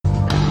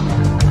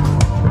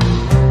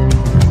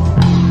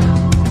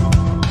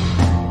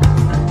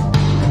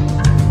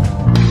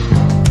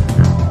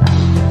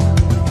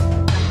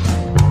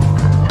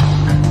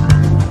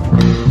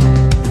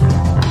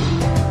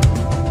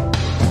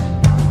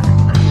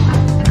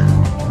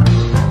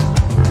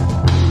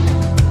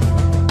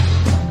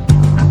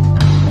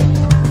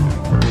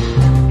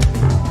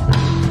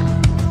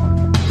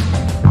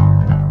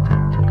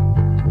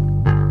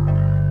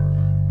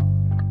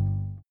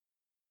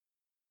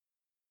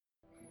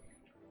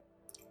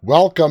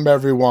Welcome,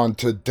 everyone,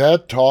 to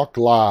Dead Talk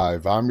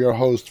Live. I'm your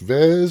host,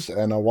 Viz,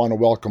 and I want to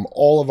welcome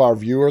all of our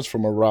viewers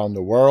from around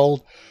the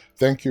world.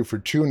 Thank you for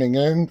tuning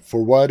in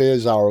for what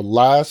is our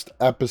last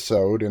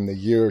episode in the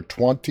year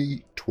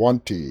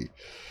 2020.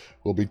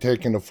 We'll be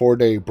taking a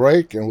 4-day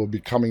break and we'll be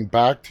coming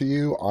back to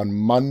you on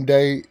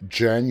Monday,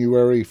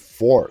 January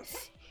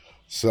 4th.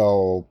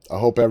 So I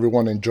hope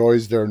everyone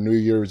enjoys their New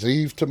Year's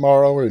Eve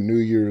tomorrow or New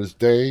Year's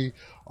Day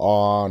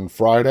on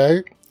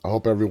Friday. I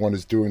hope everyone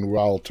is doing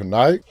well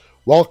tonight.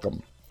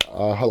 Welcome.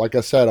 Like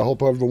I said, I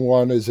hope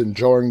everyone is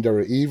enjoying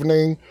their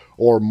evening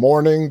or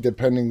morning,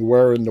 depending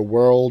where in the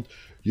world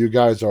you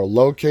guys are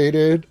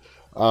located.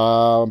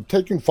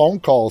 Taking phone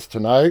calls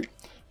tonight.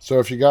 So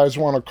if you guys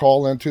want to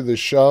call into the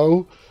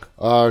show,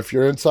 if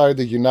you're inside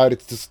the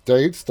United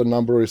States, the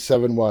number is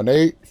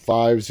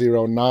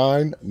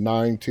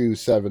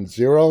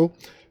 718-509-9270.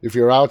 If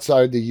you're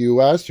outside the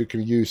U.S., you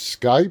can use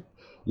Skype.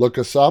 Look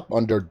us up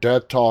under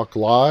Dead Talk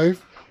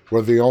Live.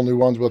 We're the only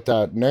ones with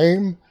that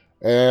name.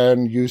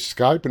 And use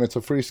Skype, and it's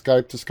a free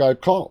Skype to Skype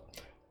call.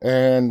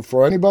 And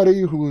for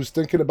anybody who's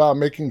thinking about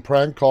making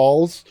prank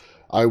calls,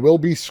 I will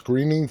be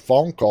screening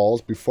phone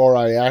calls before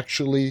I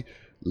actually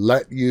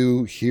let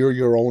you hear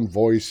your own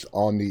voice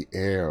on the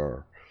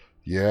air.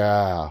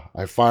 Yeah,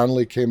 I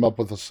finally came up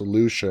with a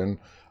solution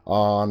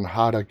on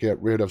how to get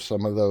rid of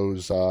some of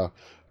those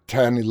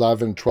 10,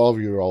 11,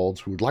 12-year-olds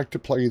who'd like to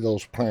play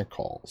those prank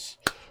calls.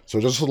 So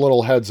just a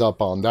little heads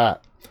up on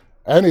that.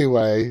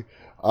 Anyway,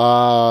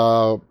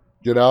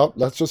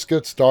 let's just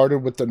get started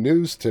with the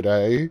news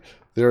today.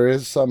 There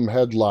is some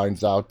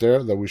headlines out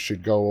there that we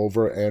should go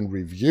over and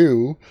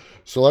review.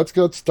 So let's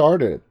get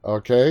started,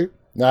 okay?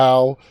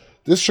 Now,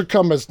 this should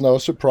come as no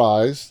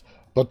surprise,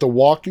 but the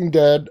Walking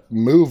Dead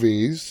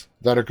movies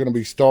that are going to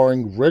be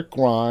starring Rick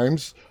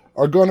Grimes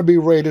are going to be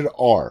rated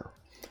R.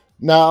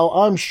 Now,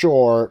 I'm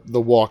sure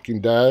the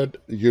Walking Dead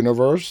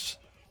universe,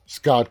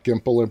 Scott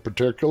Gimple in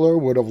particular,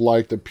 would have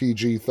liked a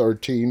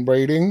PG-13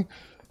 rating,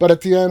 but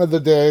at the end of the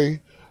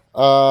day,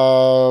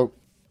 the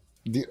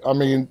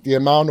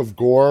amount of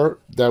gore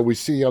that we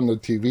see on the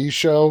TV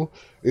show,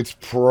 it's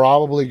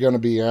probably going to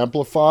be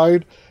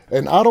amplified,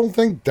 and I don't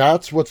think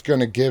that's what's going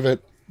to give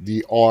it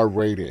the R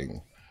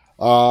rating.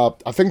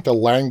 I think the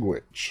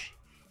language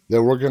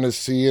that we're going to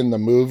see in the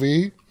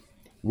movie,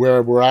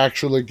 where we're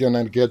actually going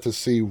to get to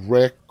see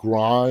Rick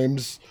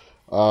Grimes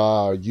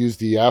use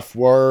the F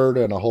word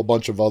and a whole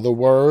bunch of other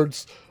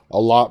words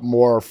a lot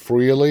more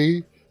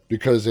freely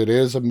because it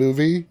is a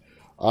movie.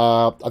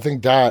 I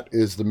think that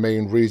is the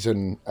main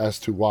reason as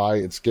to why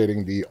it's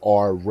getting the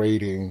R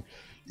rating,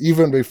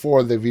 even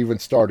before they've even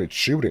started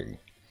shooting.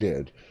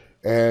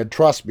 And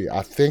trust me,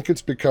 I think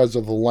it's because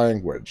of the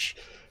language.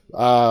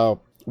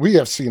 We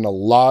have seen a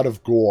lot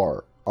of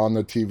gore on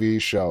the TV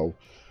show.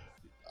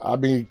 I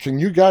mean, can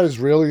you guys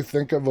really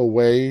think of a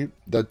way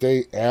that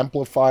they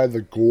amplify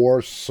the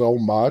gore so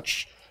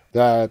much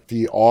that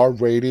the R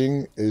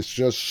rating is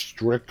just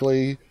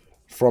strictly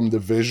from the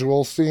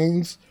visual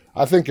scenes?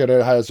 I think it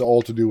has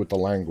all to do with the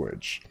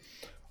language.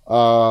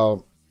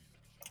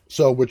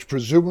 Which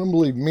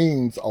presumably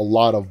means a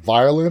lot of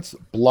violence,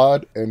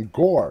 blood, and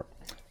gore.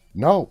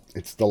 No,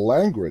 it's the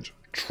language.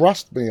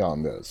 Trust me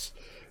on this.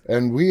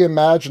 And we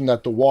imagine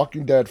that the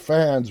Walking Dead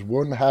fans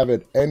wouldn't have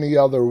it any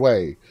other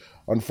way.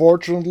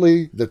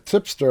 Unfortunately, the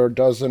tipster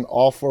doesn't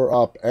offer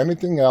up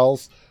anything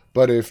else,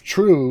 but if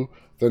true,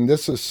 then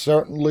this is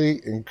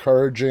certainly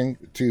encouraging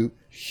to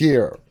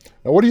hear.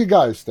 Now, what do you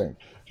guys think?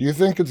 Do you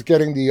think it's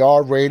getting the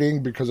R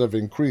rating because of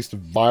increased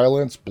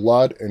violence,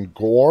 blood, and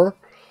gore?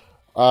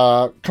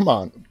 Come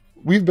on.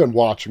 We've been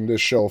watching this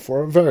show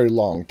for a very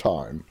long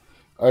time.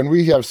 And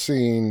we have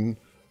seen,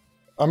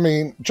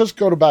 just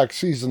go to back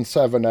season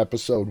 7,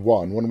 episode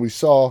 1, when we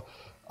saw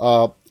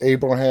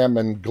Abraham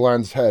and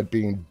Glenn's head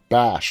being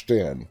bashed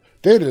in.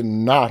 They did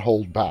not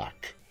hold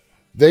back.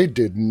 They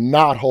did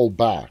not hold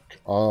back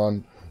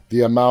on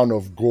the amount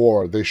of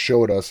gore they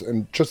showed us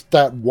in just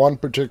that one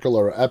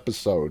particular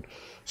episode.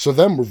 So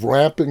them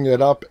ramping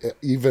it up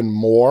even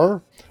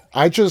more,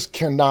 I just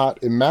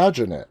cannot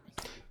imagine it.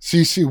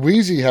 CC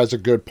Weezy has a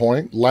good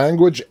point.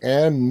 Language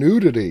and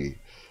nudity.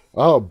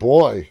 Oh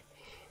boy.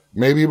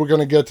 Maybe we're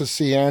going to get to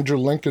see Andrew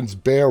Lincoln's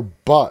bare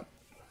butt.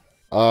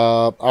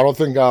 I don't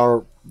think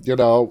our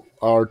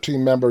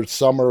team member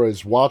Summer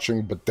is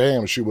watching, but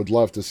damn, she would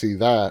love to see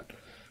that.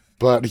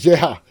 But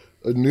yeah,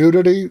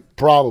 nudity,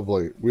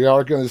 probably. We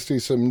are going to see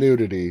some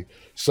nudity.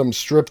 Some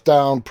stripped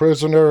down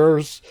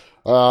prisoners.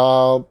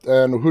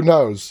 And who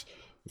knows,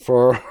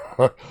 for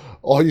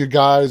all you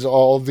guys,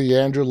 all the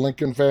Andrew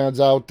Lincoln fans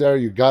out there,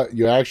 you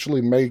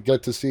actually may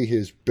get to see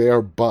his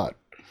bare butt.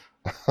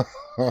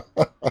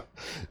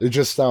 It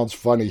just sounds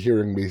funny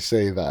hearing me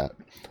say that.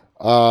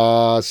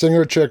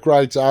 Singer Chick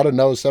writes, I don't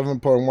know,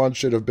 7.1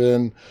 should have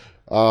been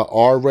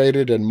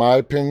R-rated in my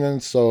opinion,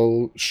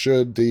 so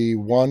should the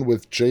one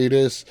with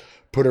Jadis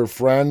put her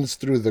friends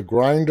through the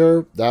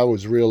grinder? That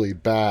was really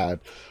bad.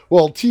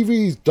 Well,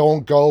 TVs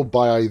don't go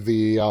by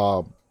the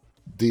R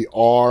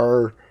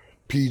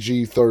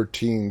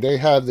PG-13. They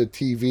have the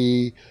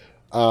TV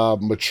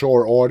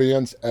mature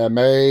audience,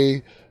 MA,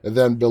 and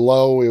then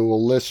below it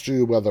will list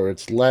you whether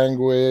it's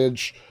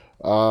language,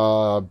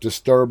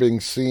 disturbing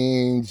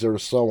scenes, or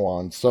so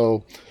on.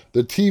 So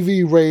the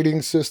TV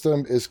rating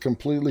system is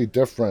completely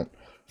different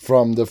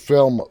from the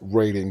film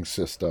rating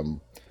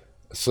system.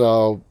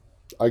 So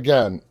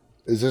again,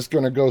 is this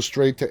going to go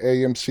straight to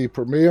AMC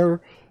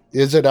Premiere?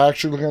 Is it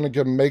actually going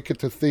to make it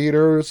to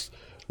theaters?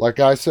 Like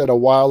I said a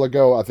while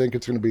ago, I think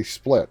it's going to be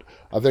split.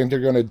 I think they're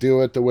going to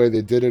do it the way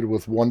they did it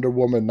with Wonder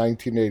Woman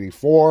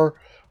 1984,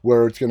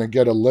 where it's going to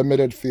get a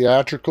limited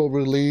theatrical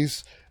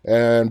release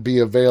and be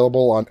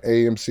available on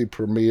AMC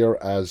Premiere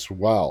as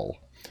well.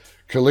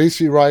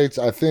 Khaleesi writes,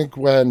 I think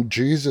when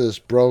Jesus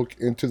broke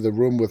into the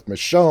room with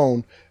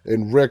Michonne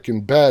and Rick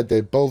in bed,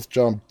 they both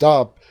jumped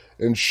up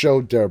and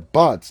showed their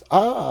butts.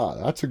 Ah,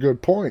 that's a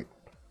good point.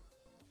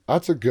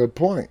 That's a good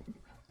point.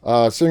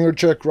 Singer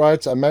Chick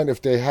writes, I meant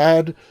if they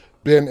had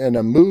been in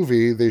a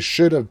movie, they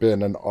should have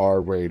been an R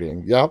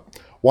rating. Yep.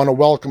 Want to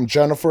welcome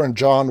Jennifer and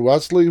John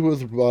Wesley,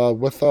 who's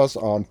with us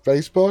on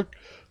Facebook.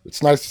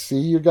 It's nice to see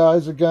you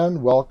guys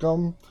again.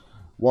 Welcome.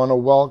 Want to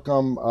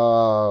welcome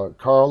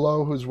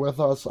Carlo, who's with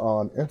us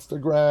on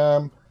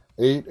Instagram.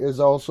 8 is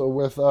also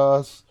with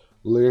us.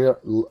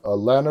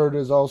 Leonard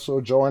is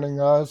also joining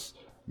us.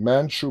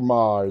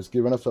 Manshumar is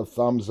giving us a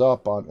thumbs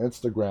up on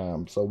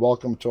Instagram. So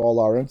welcome to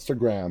all our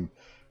Instagram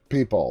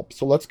people.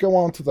 So let's go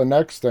on to the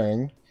next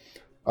thing.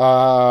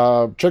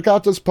 Check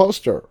out this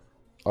poster.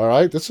 All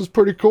right, this is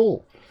pretty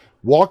cool.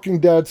 Walking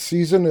Dead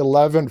Season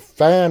 11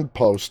 fan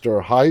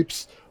poster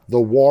hypes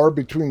the war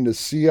between the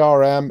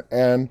CRM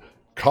and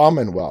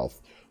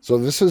Commonwealth. So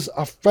this is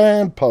a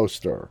fan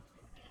poster.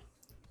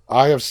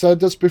 I have said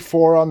this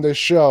before on this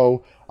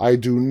show. I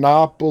do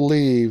not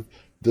believe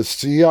the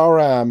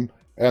CRM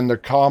and the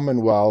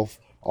Commonwealth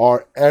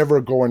are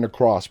ever going to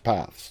cross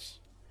paths.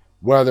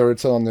 Whether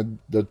it's on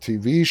the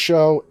TV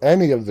show,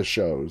 any of the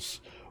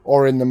shows,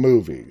 or in the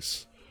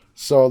movies.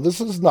 So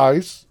this is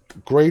nice.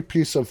 Great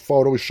piece of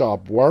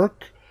Photoshop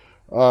work.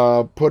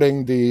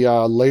 Putting the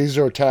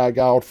laser tag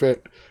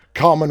outfit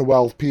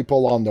Commonwealth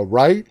people on the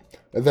right.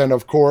 And then,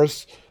 of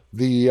course,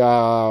 the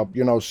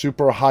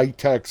super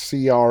high-tech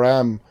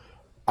CRM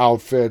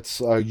outfits,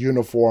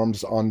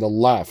 uniforms on the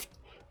left,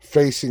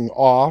 facing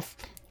off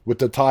with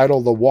the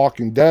title The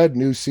Walking Dead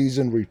New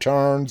Season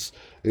Returns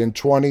in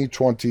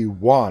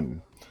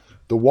 2021.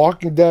 The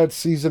Walking Dead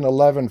Season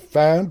 11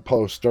 fan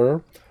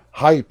poster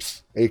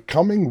hypes a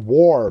coming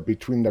war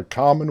between the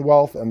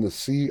Commonwealth and the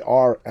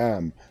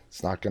CRM.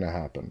 It's not going to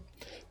happen.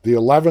 The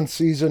 11th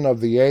season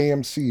of the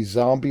AMC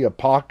zombie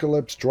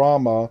apocalypse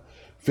drama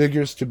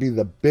figures to be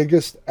the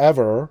biggest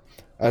ever,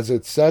 as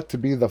it's set to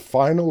be the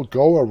final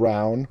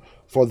go-around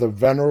for the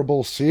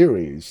venerable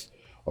series.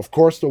 Of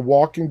course, The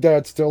Walking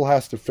Dead still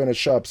has to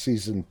finish up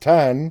Season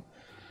 10.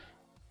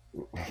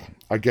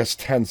 I guess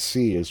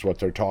 10C is what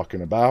they're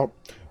talking about,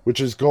 which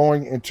is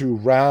going into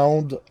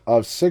round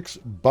of 6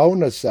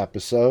 bonus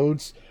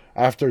episodes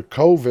after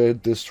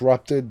COVID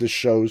disrupted the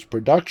show's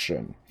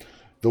production.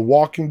 The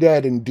Walking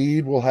Dead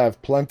indeed will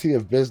have plenty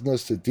of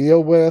business to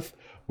deal with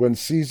when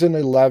Season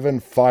 11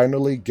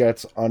 finally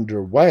gets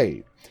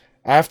underway.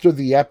 After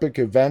the epic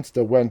events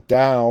that went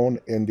down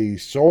in the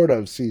sort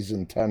of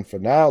Season 10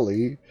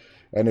 finale,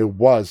 and it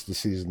was the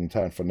Season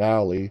 10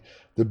 finale,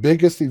 the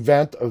biggest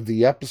event of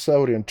the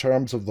episode in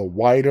terms of the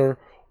wider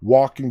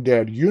Walking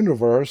Dead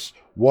universe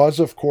was,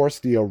 of course,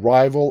 the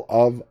arrival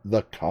of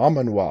the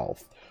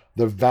Commonwealth,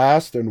 the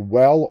vast and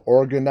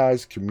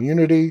well-organized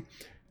community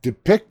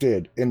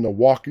depicted in the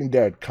Walking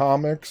Dead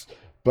comics,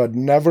 but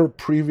never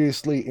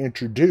previously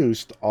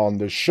introduced on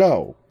the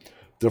show.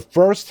 The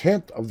first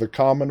hint of the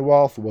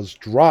Commonwealth was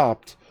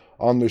dropped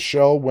on the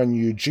show when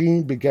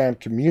Eugene began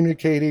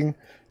communicating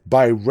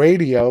by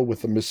radio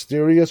with a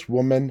mysterious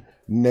woman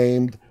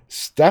named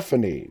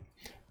Stephanie,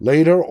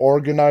 later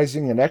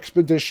organizing an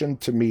expedition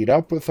to meet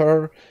up with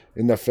her.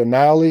 In the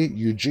finale,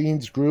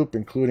 Eugene's group,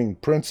 including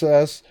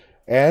Princess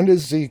and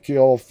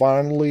Ezekiel,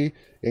 finally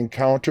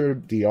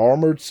encountered the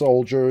armored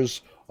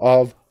soldiers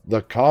of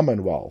the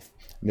Commonwealth.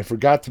 And I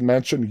forgot to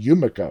mention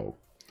Yumiko.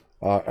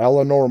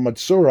 Eleanor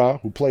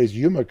Matsura, who plays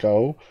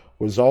Yumiko,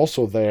 was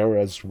also there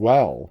as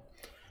well.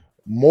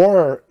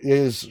 More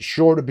is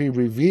sure to be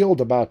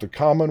revealed about the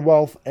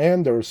Commonwealth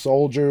and their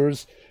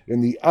soldiers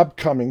in the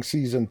upcoming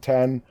Season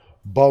 10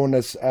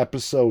 bonus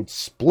episode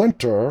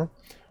Splinter,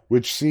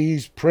 which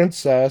sees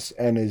Princess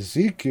and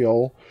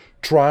Ezekiel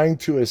trying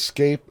to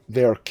escape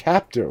their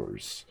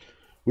captors,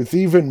 with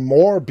even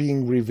more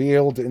being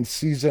revealed in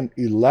Season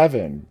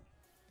 11.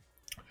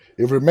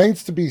 It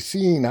remains to be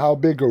seen how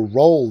big a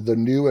role the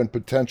new and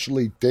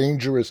potentially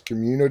dangerous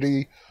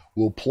community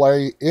will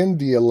play in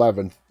the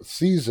 11th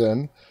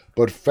season,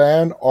 but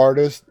fan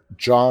artist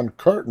John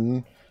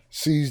Curtin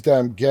sees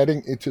them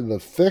getting into the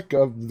thick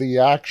of the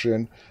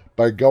action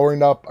by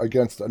going up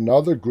against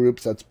another group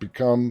that's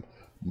become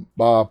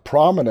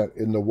prominent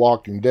in the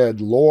Walking Dead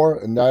lore,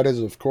 and that is,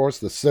 of course,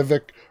 the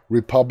Civic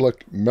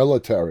Republic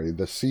Military,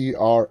 the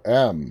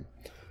CRM.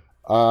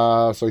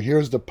 So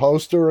here's the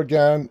poster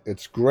again.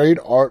 It's great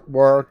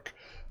artwork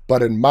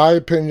But in my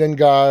opinion,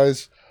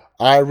 guys,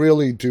 I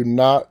really do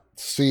not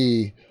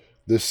see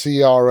the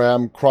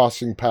CRM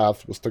crossing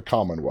paths with the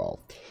Commonwealth.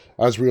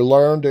 As we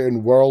learned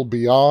in World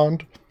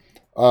Beyond,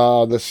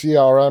 the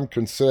CRM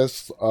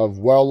consists of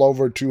well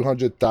over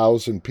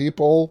 200,000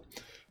 people.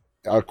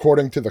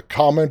 According to the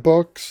comic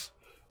books,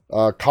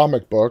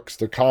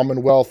 the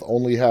Commonwealth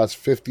only has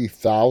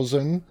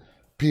 50,000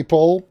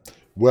 people.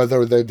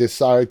 Whether they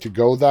decide to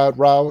go that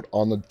route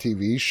on the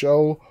TV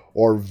show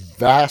or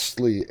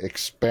vastly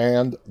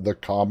expand the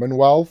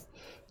Commonwealth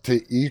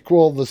to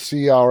equal the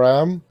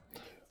CRM,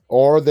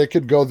 or they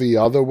could go the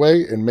other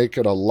way and make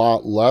it a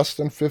lot less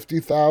than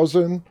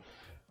 50,000.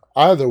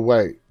 Either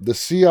way, the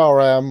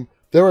CRM,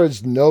 there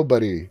is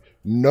nobody,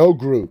 no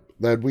group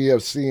that we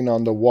have seen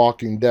on The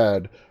Walking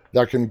Dead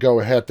that can go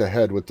head to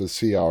head with the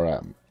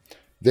CRM.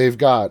 They've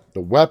got the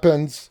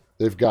weapons,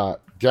 they've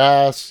got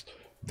gas,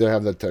 they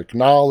have the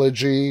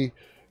technology,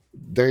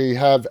 they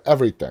have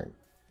everything.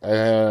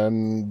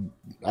 And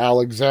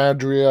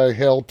Alexandria,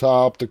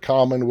 Hilltop, the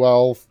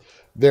Commonwealth,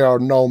 they are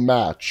no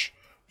match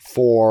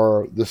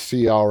for the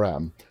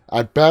CRM.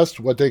 At best,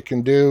 what they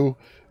can do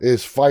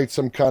is fight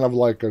some kind of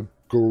like a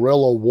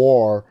guerrilla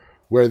war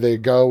where they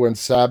go and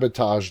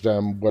sabotage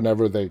them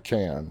whenever they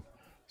can.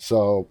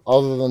 So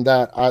other than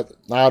that, I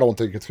don't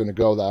think it's going to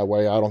go that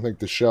way. I don't think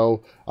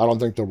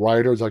the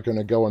writers are going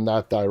to go in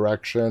that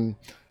direction.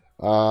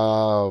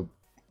 And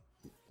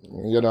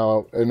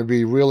it'd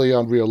be really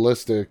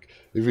unrealistic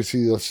if you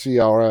see the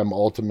CRM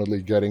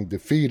ultimately getting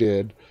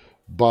defeated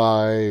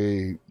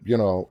by,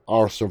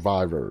 our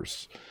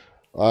survivors.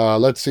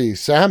 Let's see.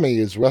 Sammy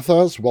is with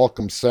us.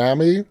 Welcome,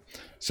 Sammy.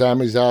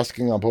 Sammy's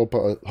asking, I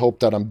hope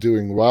that I'm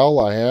doing well.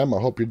 I am.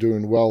 I hope you're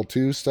doing well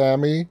too,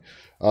 Sammy.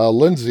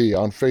 Lindsay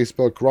on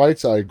Facebook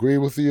writes, I agree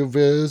with you,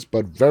 Viz,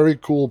 but very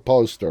cool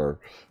poster.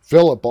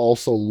 Philip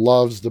also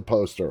loves the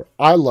poster.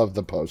 I love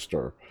the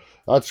poster.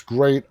 That's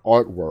great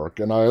artwork,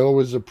 and I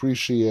always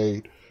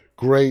appreciate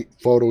great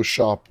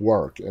Photoshop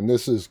work. And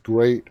this is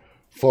great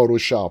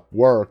Photoshop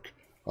work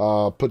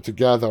put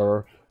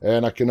together,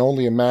 and I can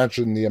only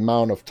imagine the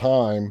amount of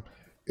time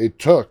it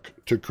took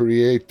to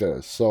create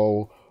this.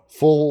 So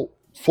full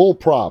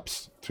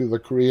props to the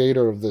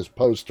creator of this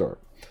poster.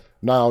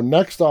 Now,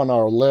 next on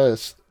our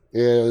list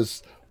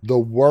is the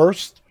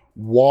worst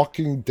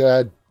Walking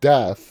Dead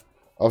death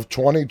of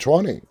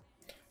 2020.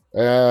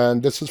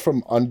 And this is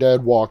from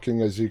Undead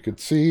Walking, as you could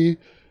see.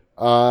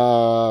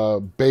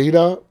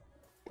 Beta,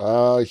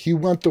 he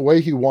went the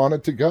way he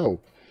wanted to go.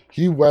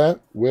 He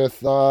went with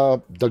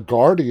the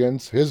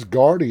Guardians, his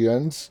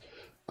Guardians,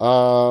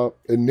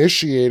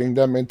 initiating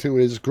them into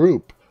his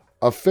group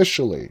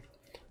officially.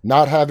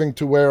 Not having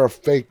to wear a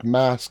fake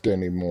mask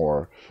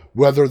anymore.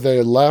 Whether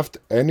they left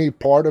any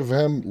part of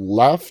him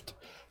left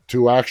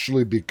to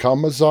actually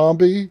become a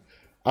zombie,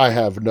 I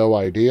have no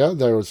idea.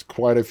 There was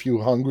quite a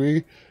few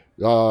hungry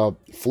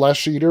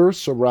flesh eaters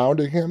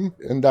surrounding him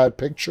in that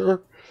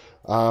picture.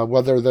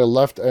 Whether they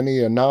left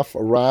enough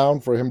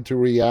around for him to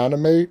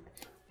reanimate,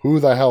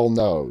 who the hell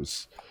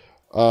knows?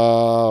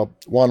 Want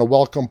to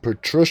welcome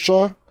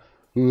Patricia,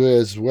 who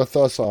is with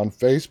us on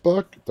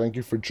Facebook. Thank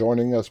you for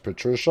joining us,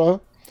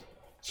 Patricia.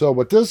 So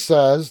what this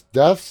says,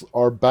 deaths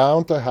are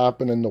bound to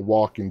happen in The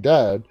Walking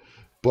Dead,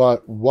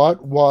 but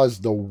what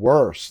was the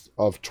worst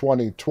of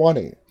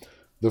 2020?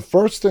 The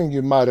first thing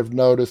you might have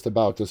noticed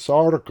about this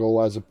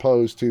article, as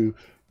opposed to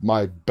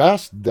my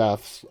best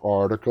deaths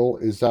article,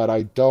 is that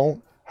I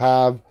don't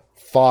have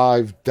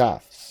 5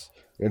 deaths.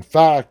 In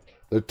fact,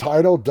 the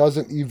title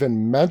doesn't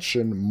even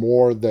mention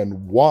more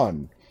than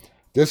 1.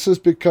 This is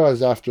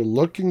because after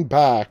looking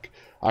back,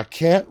 I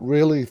can't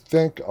really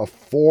think of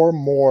 4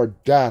 more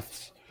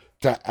deaths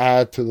to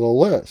add to the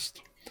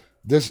list.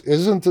 This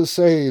isn't to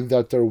say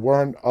that there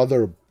weren't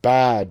other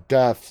bad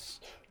deaths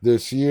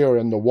this year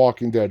in the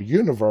Walking Dead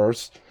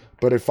universe,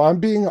 but if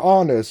I'm being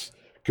honest,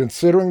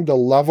 considering the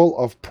level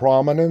of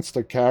prominence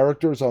the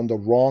characters on the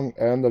wrong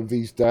end of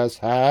these deaths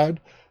had,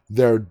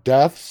 their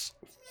deaths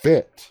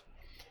fit.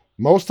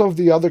 Most of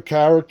the other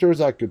characters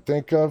I could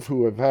think of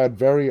who have had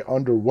very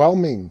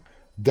underwhelming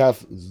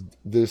deaths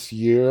this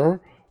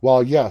year,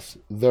 while yes,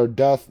 their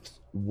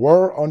deaths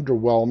were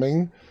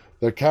underwhelming,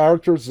 the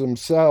characters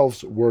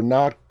themselves were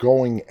not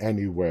going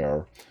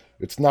anywhere.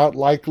 It's not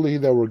likely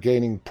they were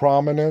gaining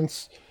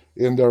prominence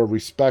in their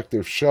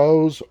respective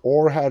shows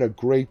or had a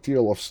great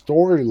deal of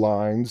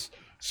storylines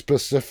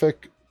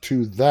specific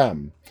to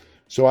them.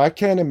 So I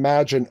can't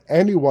imagine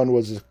anyone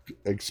was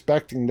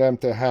expecting them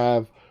to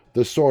have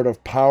the sort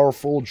of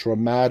powerful,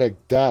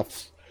 dramatic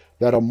deaths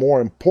that a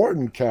more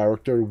important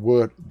character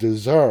would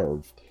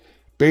deserve.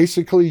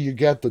 Basically, you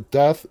get the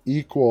death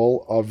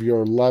equal of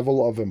your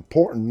level of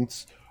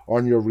importance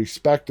on your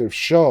respective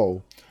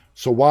show.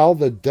 So while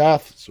the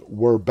deaths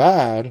were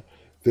bad,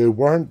 they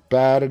weren't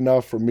bad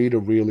enough for me to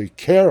really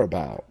care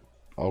about.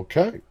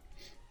 Okay.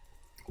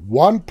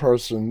 One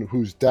person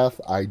whose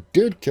death I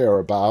did care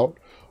about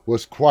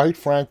was quite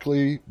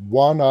frankly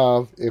one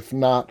of, if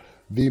not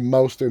the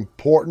most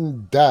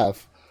important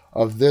death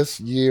of this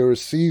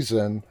year's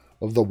season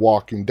of The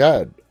Walking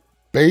Dead,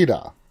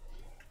 Beta.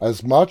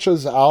 As much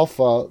as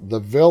Alpha, the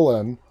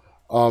villain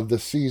of the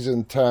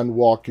season 10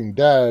 Walking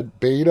Dead,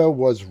 Beta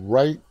was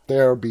right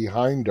there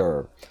behind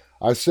her.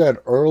 I said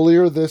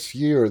earlier this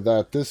year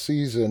that this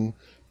season,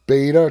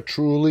 Beta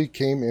truly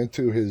came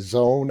into his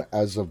zone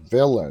as a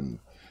villain.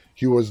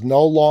 He was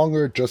no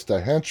longer just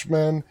a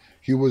henchman,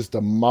 he was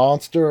the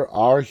monster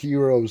our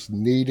heroes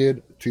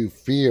needed to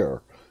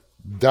fear.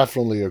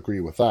 Definitely agree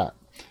with that.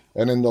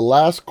 And in the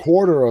last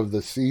quarter of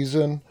the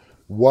season,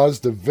 was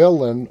the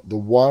villain the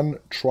one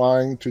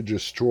trying to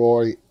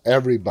destroy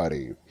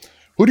everybody?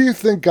 Who do you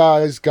think,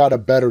 guys, got a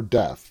better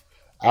death?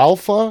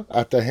 Alpha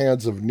at the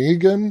hands of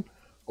Negan,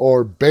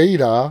 or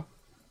Beta,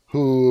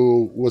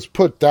 who was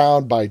put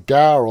down by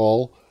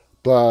Daryl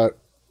but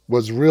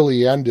was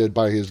really ended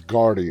by his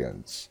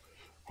guardians?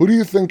 Who do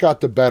you think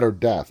got the better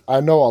death? I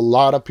know a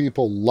lot of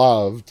people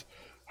loved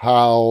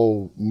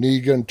how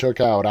Negan took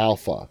out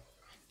Alpha.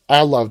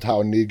 I loved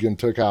how Negan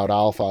took out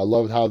Alpha. I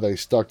loved how they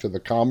stuck to the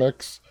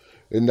comics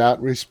in that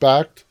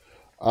respect.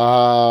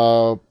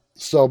 So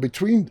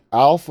between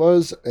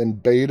Alpha's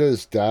and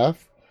Beta's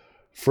death,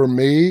 for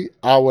me,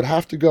 I would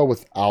have to go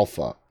with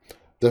Alpha.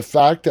 The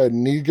fact that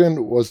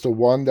Negan was the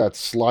one that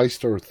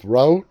sliced her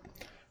throat,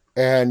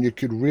 and you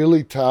could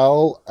really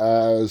tell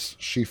as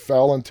she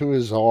fell into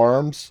his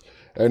arms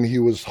and he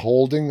was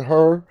holding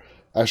her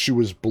as she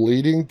was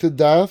bleeding to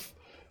death,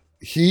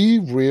 he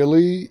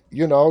really,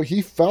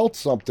 he felt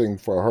something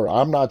for her.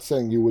 I'm not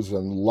saying he was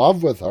in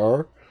love with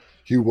her.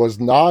 He was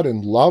not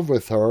in love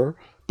with her,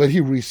 but he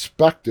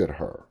respected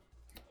her.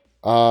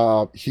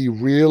 He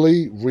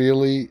really,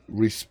 really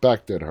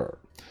respected her.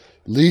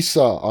 Lisa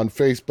on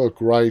Facebook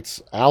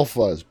writes,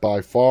 Alpha is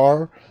by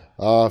far.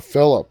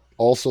 Philip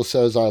also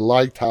says, I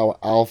liked how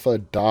Alpha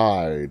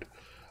died.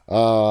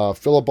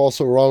 Philip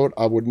also wrote,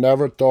 I would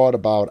never thought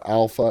about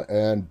Alpha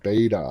and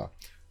Beta.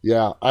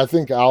 Yeah, I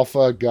think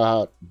Alpha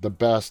got the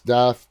best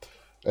death,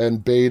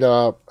 and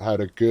Beta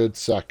had a good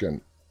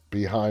second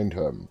behind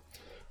him.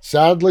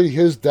 Sadly,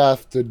 his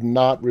death did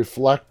not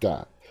reflect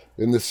that.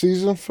 In the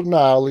season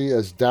finale,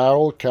 as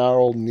Daryl,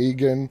 Carol,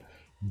 Negan,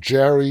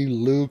 Jerry,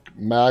 Luke,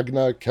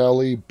 Magna,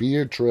 Kelly,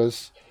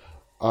 Beatrice,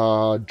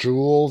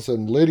 Jules,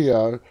 and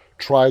Lydia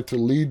tried to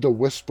lead the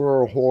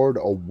Whisperer horde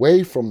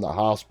away from the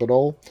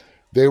hospital,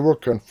 they were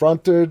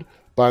confronted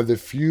by the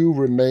few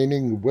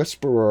remaining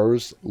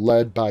Whisperers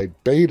led by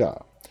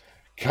Beta.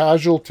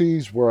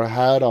 Casualties were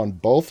had on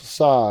both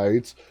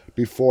sides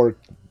before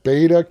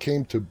Beta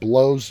came to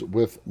blows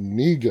with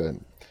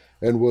Negan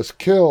and was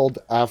killed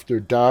after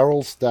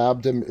Daryl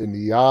stabbed him in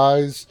the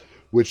eyes,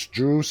 which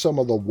drew some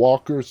of the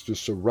walkers to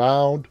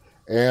surround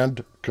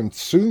and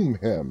consume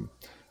him,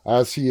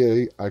 as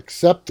he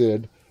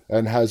accepted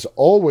and has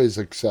always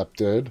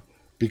accepted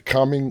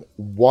becoming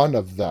one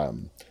of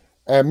them.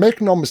 And make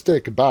no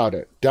mistake about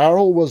it,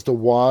 Daryl was the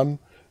one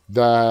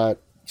that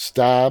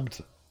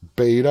stabbed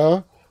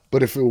Beta,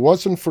 but if it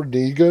wasn't for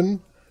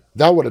Negan,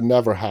 that would have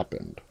never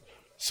happened.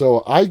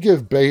 So I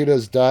give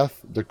Beta's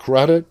death the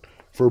credit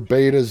for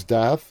Beta's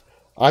death.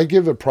 I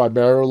give it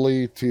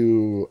primarily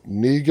to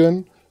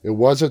Negan. It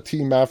was a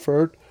team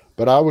effort,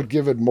 but I would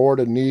give it more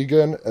to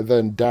Negan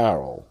than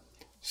Daryl.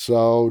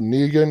 So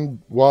Negan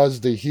was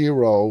the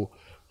hero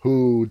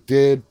who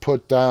did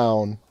put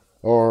down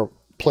or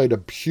played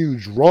a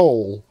huge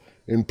role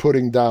in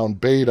putting down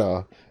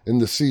Beta in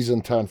the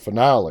season 10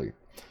 finale.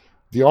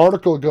 The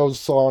article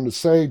goes on to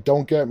say,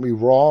 don't get me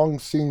wrong,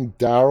 seeing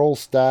Daryl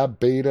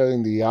stab Beta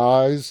in the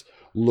eyes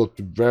looked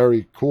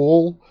very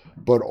cool,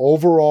 but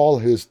overall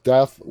his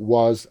death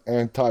was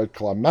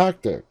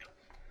anticlimactic.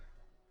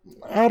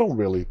 I don't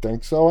really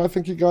think so. I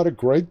think he got a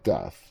great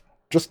death,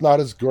 just not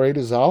as great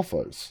as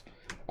Alpha's.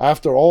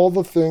 After all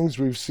the things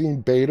we've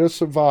seen Beta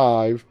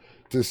survive,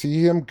 to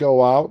see him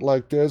go out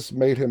like this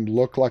made him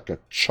look like a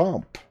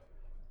chump.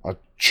 A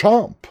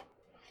chump!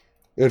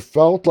 It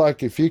felt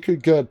like if he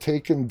could get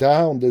taken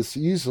down this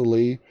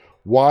easily,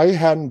 why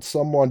hadn't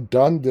someone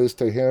done this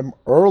to him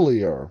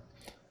earlier?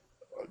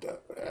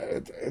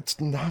 It's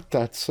not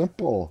that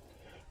simple.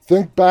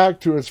 Think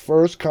back to his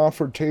first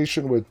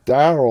confrontation with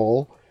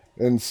Daryl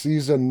in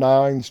Season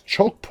 9's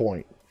Choke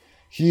Point.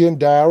 He and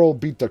Daryl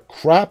beat the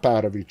crap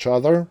out of each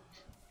other.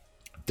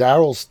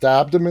 Daryl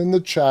stabbed him in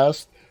the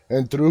chest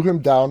and threw him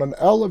down an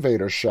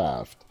elevator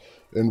shaft.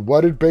 And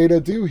what did Beta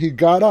do? He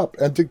got up,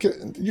 and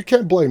you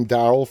can't blame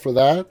Daryl for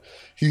that.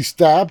 He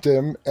stabbed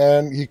him,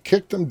 and he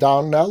kicked him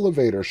down an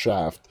elevator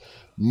shaft.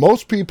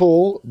 Most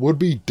people would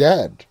be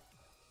dead,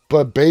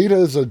 but Beta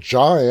is a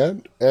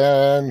giant,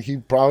 and he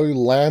probably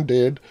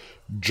landed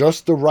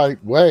just the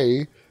right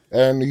way,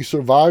 and he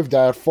survived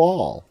that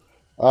fall.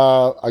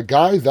 A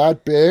guy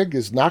that big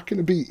is not going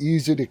to be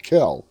easy to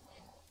kill,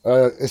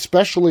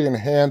 especially in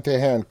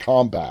hand-to-hand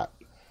combat.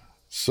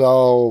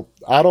 So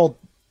I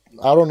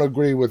don't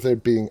agree with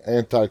it being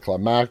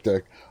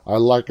anticlimactic. I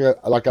like it.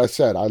 Like I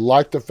said, I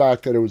like the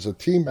fact that it was a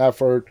team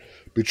effort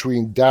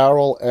between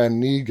Daryl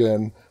and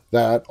Negan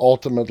that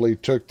ultimately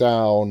took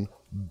down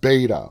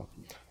Beta.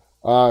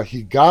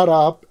 He got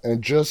up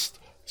and just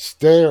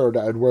stared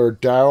at where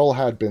Daryl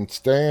had been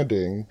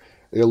standing,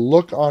 a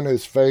look on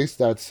his face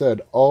that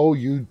said, "Oh,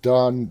 you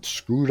done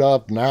screwed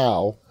up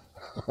now,"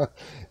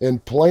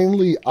 and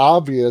plainly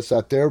obvious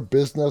that their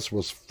business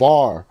was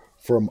far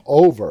from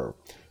over.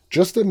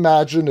 Just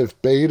imagine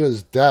if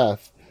Beta's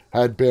death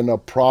had been a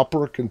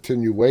proper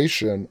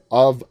continuation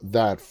of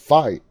that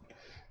fight.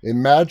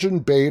 Imagine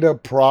Beta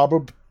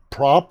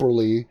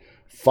properly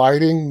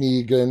fighting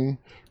Negan,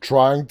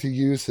 trying to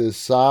use his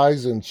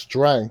size and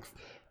strength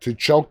to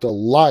choke the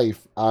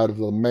life out of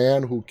the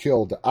man who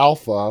killed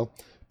Alpha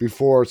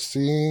before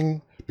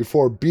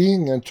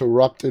being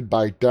interrupted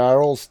by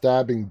Daryl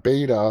stabbing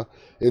Beta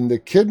in the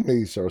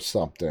kidneys or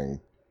something.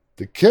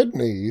 The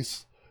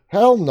kidneys?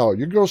 Hell no,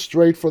 you go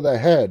straight for the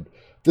head.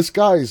 This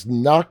guy is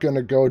not going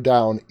to go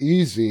down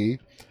easy.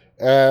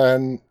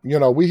 And,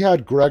 we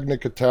had Greg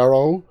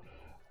Nicotero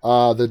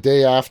the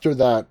day after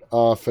that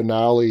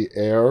finale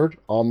aired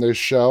on this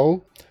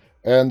show.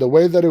 And the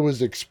way that it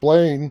was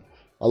explained,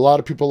 a lot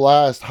of people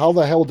asked, how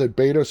the hell did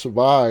Beta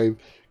survive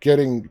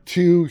getting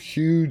two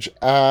huge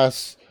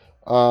ass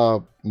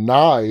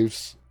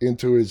knives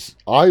into his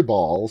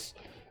eyeballs?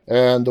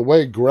 And the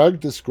way Greg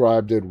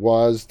described it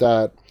was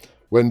that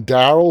when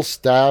Daryl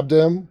stabbed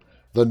him,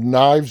 the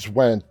knives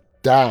went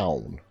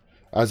down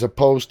as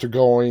opposed to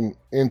going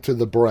into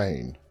the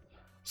brain.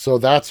 So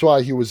that's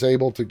why he was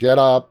able to get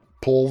up,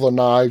 pull the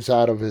knives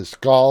out of his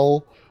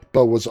skull,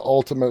 but was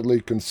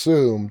ultimately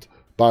consumed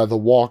by the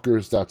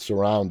walkers that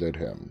surrounded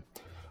him.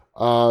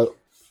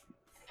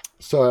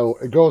 So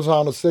it goes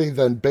on to say,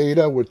 then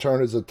Beta would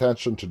turn his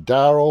attention to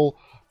Daryl,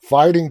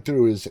 fighting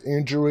through his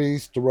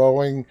injuries,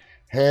 throwing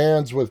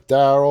hands with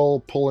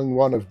Daryl, pulling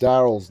one of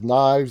Daryl's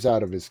knives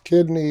out of his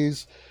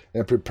kidneys,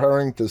 and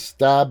preparing to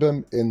stab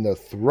him in the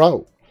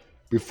throat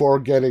before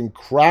getting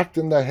cracked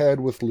in the head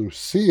with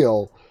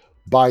Lucille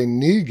by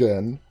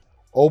Negan,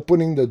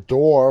 opening the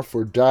door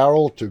for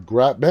Daryl to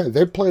grab. Man,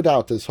 they played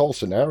out this whole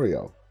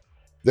scenario.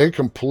 They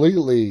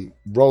completely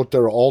wrote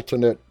their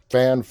alternate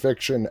fan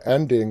fiction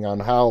ending on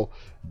how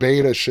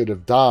Beta should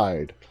have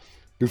died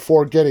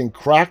before getting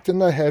cracked in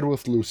the head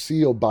with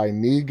Lucille by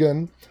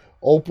Negan,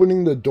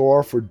 opening the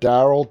door for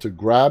Daryl to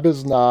grab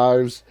his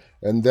knives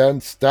and then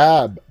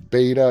stab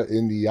Beta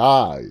in the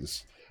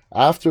eyes.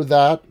 After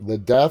that, the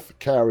death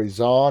carries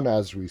on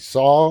as we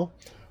saw,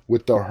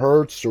 with the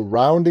herd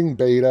surrounding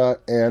Beta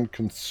and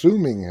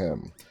consuming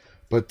him.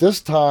 But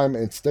this time,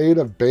 instead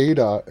of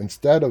Beta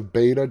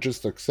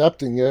just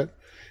accepting it,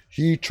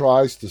 he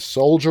tries to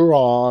soldier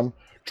on,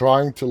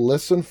 trying to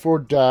listen for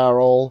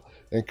Daryl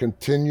and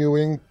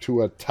continuing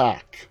to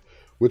attack.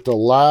 With the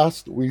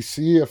last we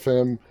see of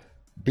him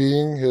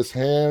being his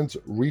hands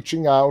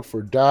reaching out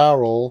for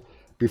Daryl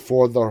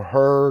before the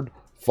herd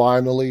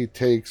finally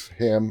takes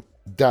him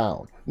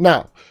down.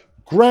 Now,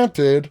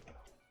 granted,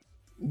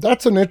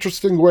 that's an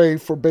interesting way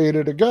for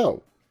Beta to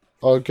go.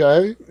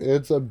 Okay?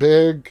 It's a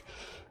big,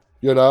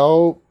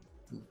 Daryl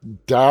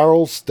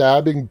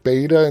stabbing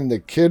Beta in the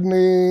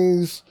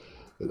kidneys,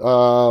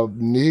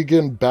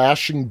 Negan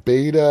bashing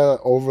Beta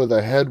over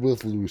the head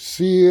with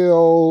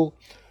Lucille,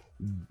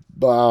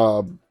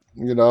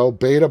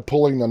 Beta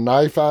pulling the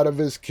knife out of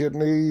his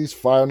kidneys,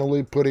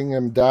 finally putting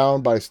him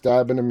down by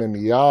stabbing him in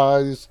the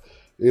eyes,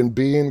 and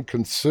being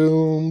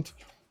consumed.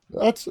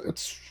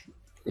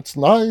 It's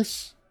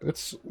nice.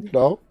 It's,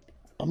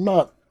 I'm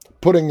not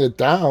putting it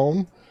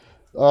down.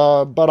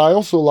 But I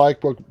also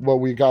like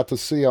what we got to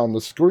see on the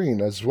screen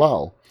as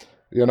well.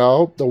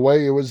 The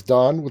way it was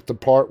done with the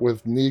part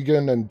with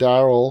Negan and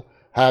Daryl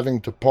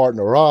having to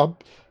partner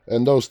up,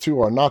 and those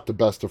two are not the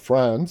best of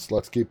friends,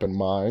 let's keep in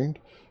mind.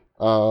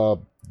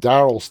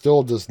 Daryl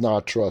still does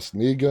not trust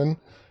Negan,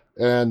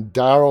 and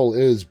Daryl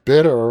is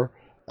bitter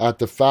at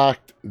the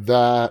fact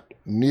that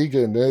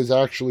Negan is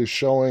actually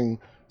showing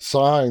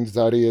signs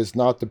that he is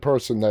not the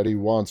person that he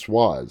once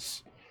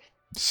was.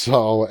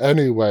 So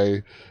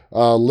anyway,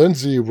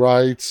 Lindsay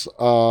writes,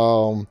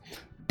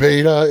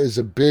 Beta is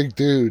a big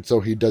dude, so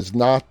he does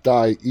not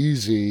die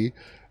easy,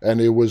 and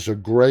it was a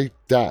great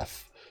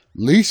death.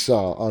 Lisa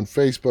on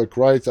Facebook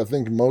writes, I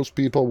think most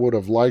people would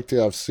have liked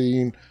to have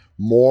seen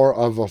more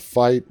of a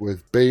fight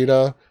with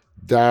Beta,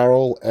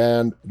 Daryl,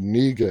 and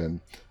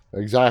Negan.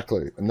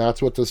 Exactly, and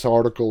that's what this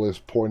article is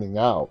pointing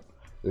out.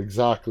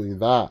 Exactly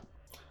that.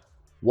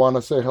 Want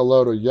to say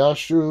hello to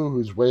Yeshu,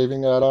 who's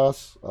waving at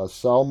us.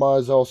 Selma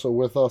is also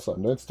with us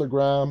on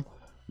Instagram.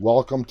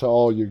 Welcome to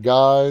all you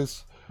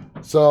guys.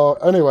 So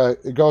anyway,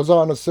 it goes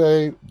on to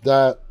say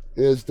that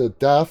is the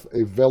death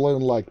a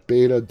villain like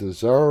Beta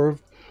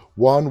deserved,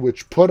 one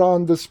which put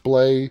on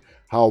display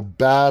how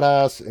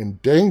badass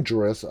and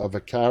dangerous of a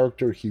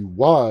character he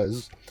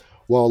was,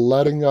 while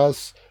letting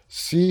us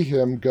see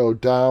him go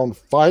down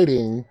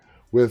fighting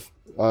with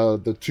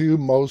the two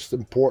most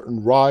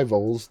important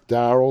rivals,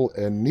 Daryl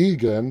and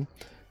Negan,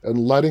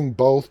 and letting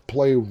both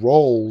play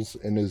roles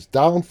in his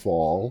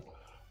downfall,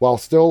 while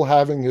still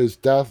having his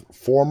death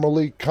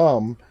formally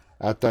come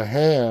at the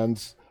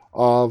hands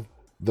of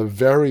the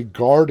very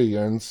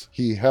guardians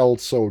he held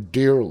so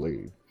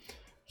dearly.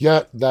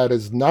 Yet that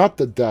is not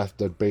the death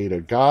that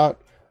Beta got.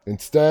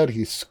 Instead,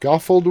 he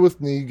scuffled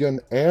with Negan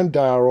and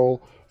Daryl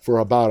for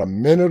about a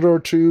minute or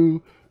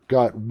two,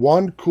 got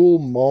one cool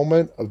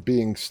moment of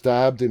being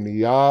stabbed in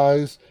the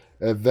eyes,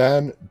 and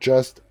then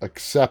just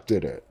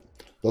accepted it.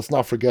 Let's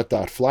not forget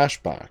that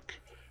flashback.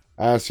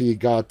 As he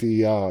got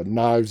the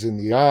knives in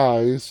the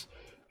eyes,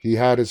 he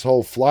had his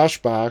whole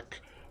flashback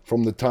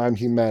from the time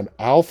he met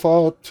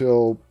Alpha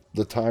till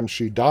the time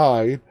she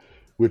died,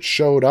 which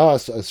showed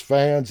us as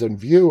fans and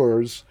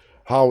viewers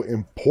how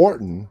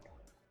important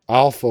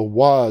Alpha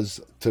was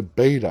to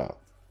Beta.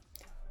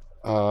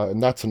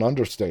 And that's an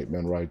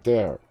understatement right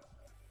there.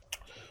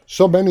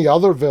 So many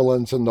other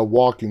villains in The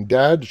Walking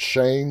Dead,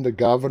 Shane, the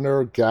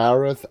Governor,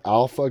 Gareth,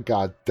 Alpha,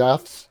 got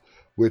deaths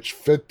which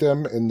fit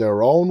them in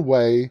their own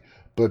way,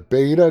 but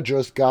Beta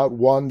just got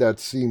one that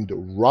seemed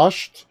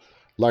rushed,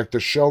 like the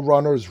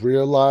showrunners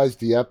realized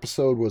the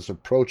episode was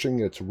approaching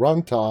its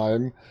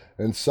runtime,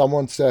 and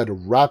someone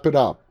said, "Wrap it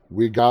up,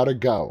 we gotta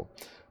go."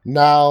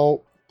 Now,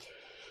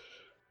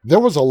 there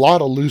was a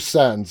lot of loose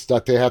ends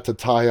that they had to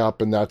tie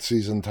up in that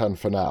season 10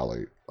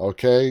 finale,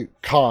 okay?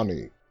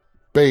 Connie,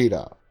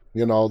 Beta,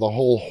 the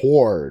whole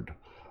horde,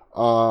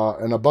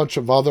 and a bunch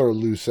of other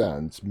loose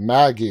ends,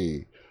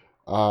 Maggie,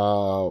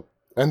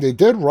 and they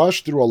did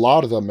rush through a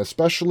lot of them,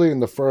 especially in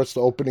the first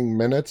opening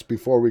minutes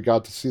before we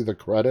got to see the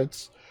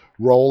credits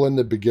roll in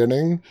the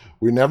beginning.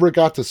 We never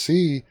got to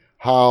see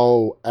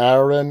how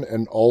Aaron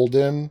and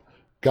Alden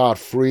got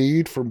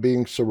freed from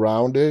being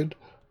surrounded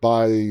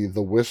by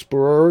the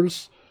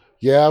Whisperers.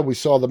 Yeah, we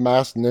saw the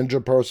masked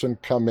ninja person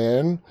come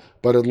in,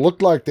 but it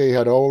looked like they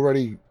had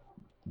already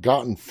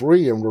gotten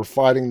free and were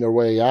fighting their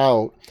way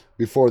out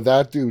before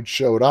that dude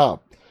showed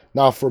up.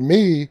 Now, for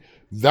me,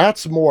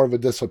 that's more of a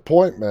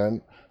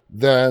disappointment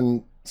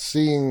than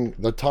seeing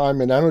the time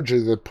and energy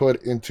they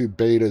put into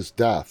Beta's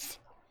death.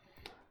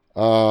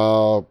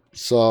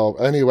 So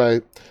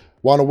anyway,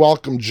 want to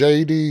welcome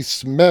JD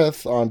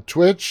Smith on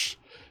Twitch,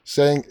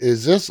 saying,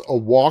 is this a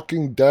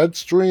Walking Dead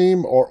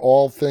stream or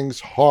all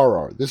things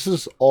horror? This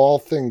is all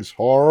things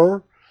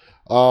horror.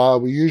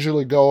 We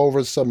usually go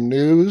over some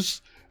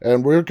news,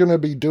 and we're going to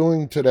be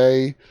doing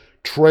today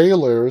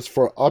trailers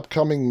for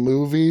upcoming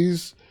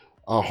movies,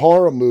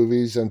 horror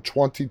movies in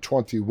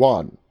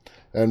 2021.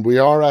 And we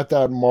are at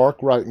that mark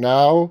right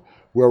now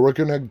where we're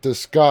going to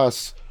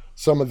discuss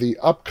some of the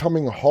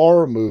upcoming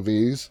horror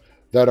movies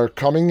that are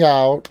coming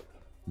out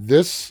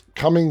this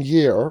coming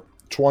year,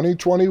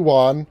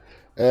 2021.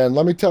 And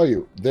let me tell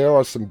you, there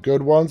are some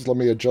good ones. Let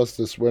me adjust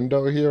this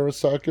window here a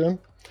second.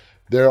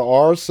 There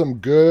are some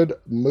good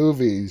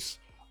movies.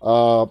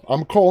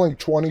 I'm calling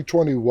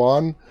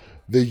 2021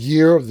 the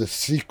year of the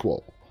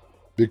sequel,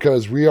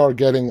 because we are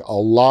getting a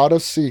lot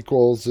of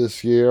sequels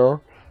this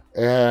year.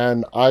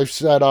 And I've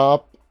set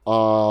up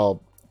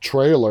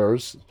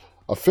trailers,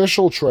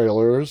 official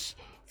trailers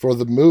for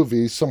the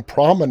movies, some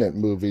prominent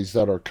movies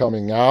that are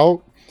coming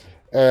out.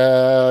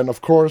 And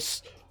of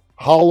course,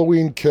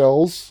 Halloween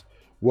Kills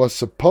was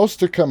supposed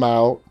to come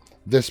out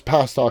this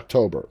past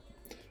October.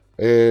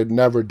 It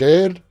never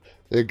did.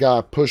 It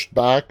got pushed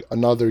back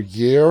another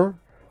year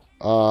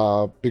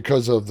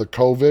because of the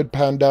COVID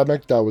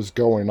pandemic that was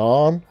going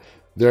on.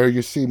 There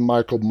you see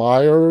Michael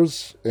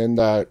Myers in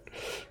that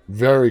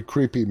very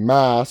creepy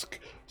mask.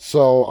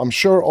 So I'm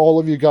sure all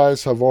of you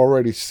guys have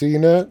already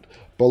seen it,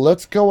 but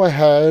let's go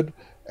ahead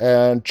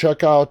and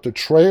check out the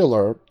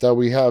trailer that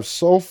we have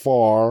so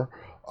far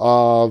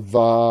of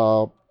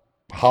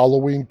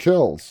Halloween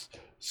Kills.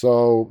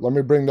 So let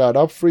me bring that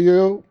up for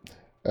you,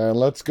 and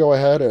let's go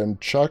ahead and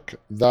check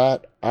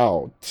that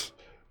out.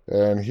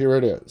 And here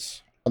it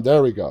is.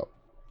 There we go.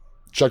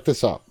 Check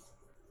this out.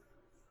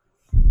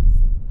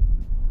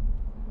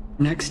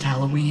 Next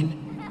Halloween,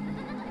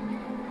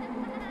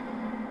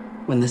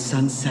 when the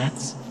sun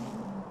sets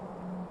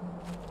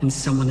and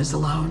someone is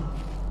alone,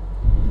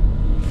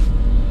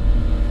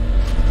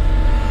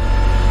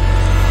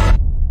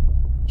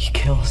 he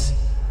kills.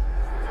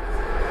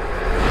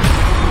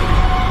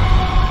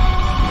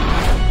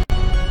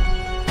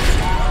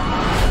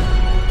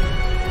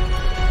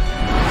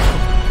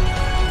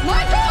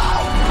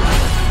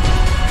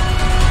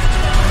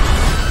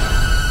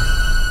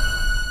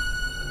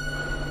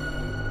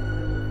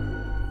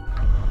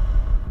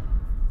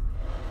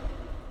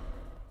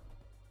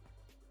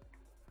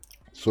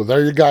 So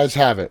there you guys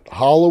have it.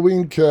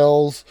 Halloween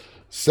Kills,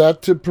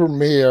 set to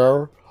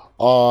premiere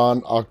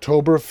on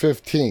October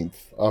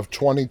 15th of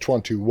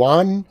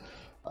 2021.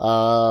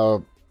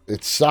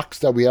 It sucks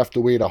that we have to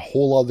wait a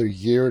whole other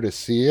year to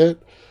see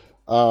it.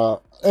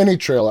 Any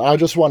trailer, I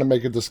just want to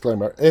make a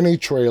disclaimer. Any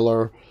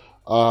trailer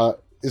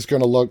is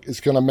going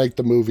to make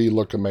the movie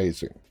look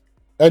amazing.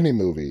 Any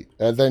movie.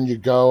 And then you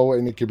go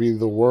and it could be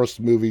the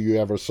worst movie you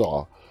ever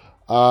saw.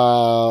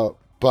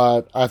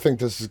 But I think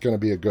this is going to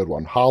be a good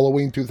one.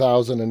 Halloween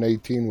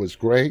 2018 was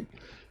great.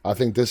 I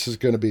think this is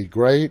going to be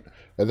great.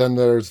 And then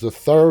there's the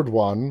third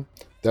one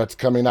that's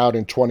coming out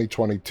in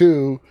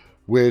 2022,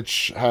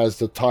 which has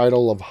the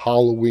title of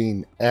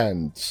Halloween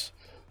Ends.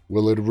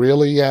 Will it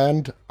really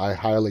end? I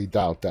highly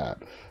doubt that.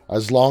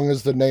 As long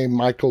as the name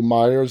Michael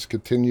Myers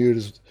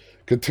continues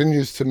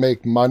continues to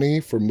make money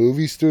for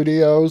movie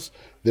studios,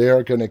 they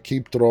are going to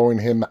keep throwing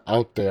him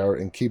out there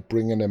and keep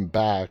bringing him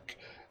back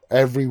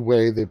every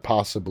way they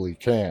possibly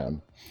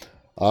can.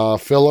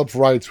 Phillips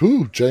writes,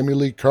 Jamie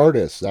Lee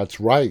Curtis. That's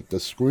right, the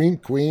Scream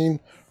Queen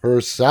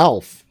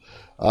herself.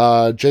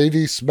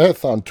 J.D.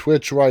 Smith on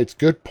Twitch writes,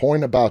 good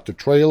point about the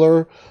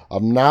trailer.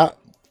 I'm not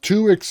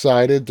too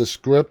excited. The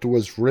script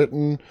was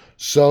written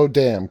so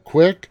damn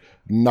quick.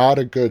 Not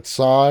a good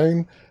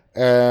sign.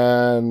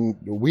 And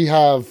we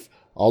have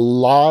a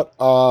lot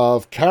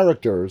of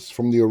characters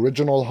from the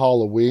original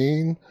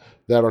Halloween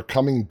that are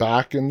coming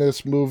back in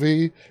this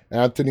movie.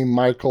 Anthony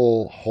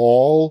Michael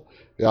Hall,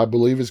 I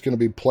believe, is going to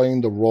be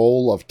playing the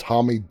role of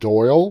Tommy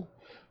Doyle.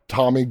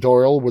 Tommy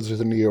Doyle was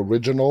in the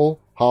original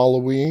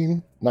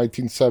Halloween,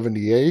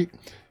 1978.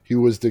 He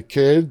was the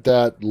kid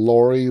that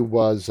Laurie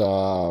was,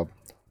 that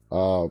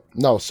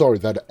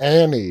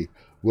Annie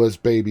was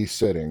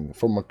babysitting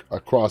from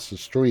across the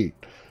street.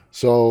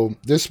 So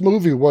this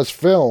movie was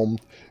filmed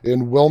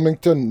in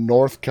Wilmington,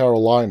 North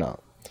Carolina,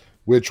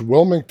 which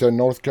Wilmington,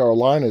 North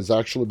Carolina is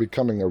actually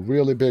becoming a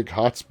really big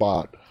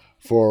hotspot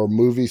for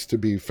movies to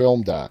be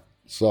filmed at.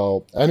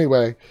 So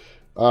anyway,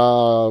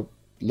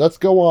 let's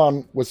go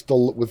on with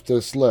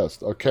this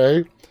list,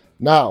 okay?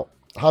 Now,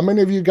 how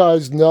many of you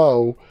guys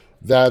know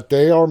that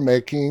they're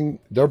bringing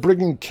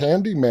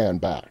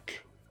Candyman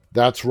back?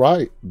 That's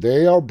right,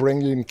 they are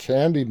bringing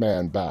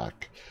Candyman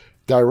back.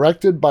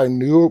 Directed by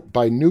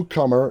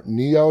newcomer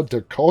Nia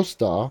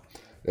DaCosta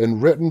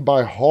and written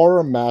by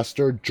horror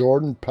master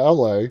Jordan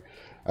Pele,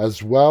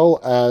 as well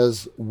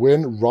as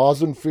Win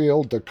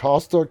Rosenfield.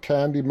 DaCosta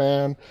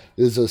Candyman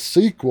is a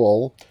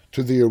sequel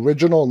to the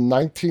original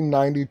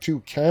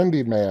 1992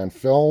 Candyman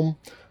film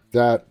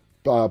that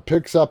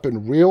picks up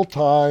in real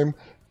time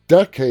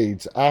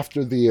decades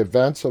after the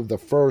events of the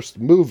first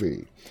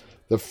movie.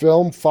 The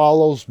film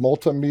follows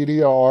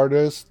multimedia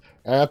artist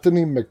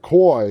Anthony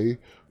McCoy,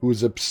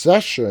 whose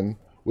obsession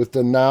with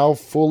the now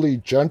fully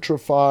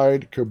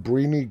gentrified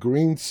Cabrini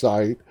Green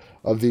site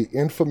of the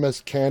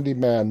infamous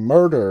Candyman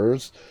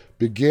murders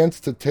begins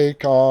to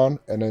take on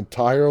an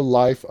entire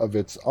life of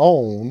its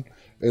own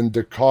in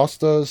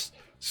DaCosta's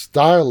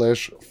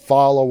stylish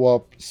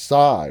follow-up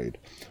side.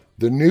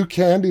 The new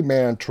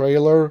Candyman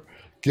trailer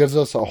gives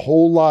us a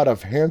whole lot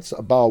of hints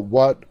about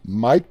what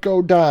might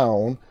go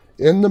down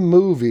in the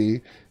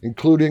movie,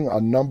 including a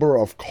number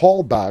of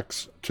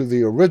callbacks to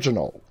the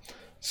original,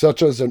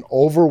 such as an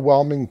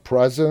overwhelming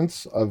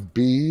presence of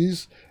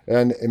bees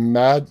and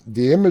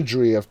the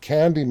imagery of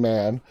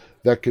Candyman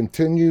that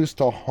continues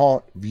to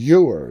haunt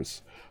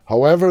viewers.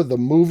 However, the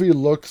movie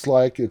looks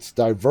like it's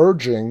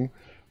diverging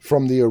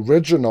from the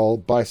original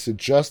by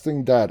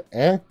suggesting that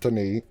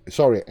Anthony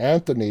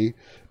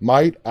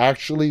might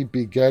actually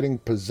be getting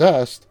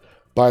possessed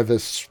by the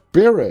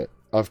spirit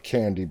of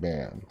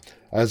Candyman,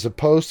 as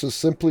opposed to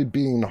simply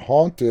being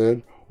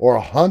haunted or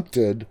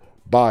hunted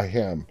by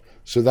him.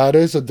 So that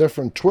is a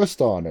different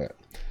twist on it,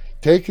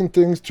 taking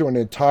things to an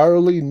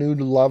entirely new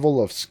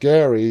level of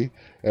scary.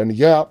 And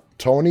yep,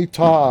 Tony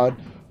Todd,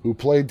 who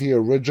played the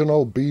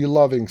original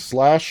bee-loving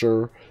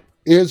slasher,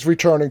 is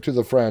returning to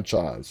the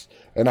franchise.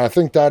 And I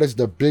think that is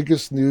the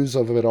biggest news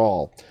of it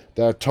all,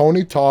 that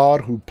Tony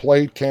Todd, who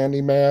played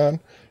Candyman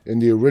in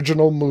the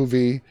original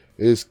movie,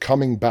 is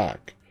coming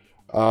back.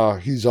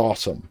 He's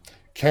awesome.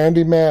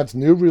 Candyman's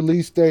new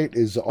release date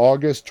is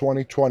August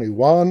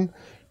 2021,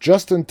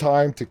 just in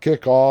time to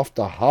kick off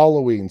the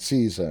Halloween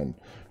season.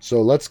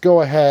 So let's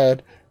go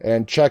ahead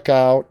and check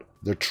out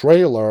the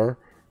trailer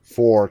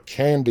for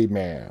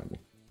Candyman.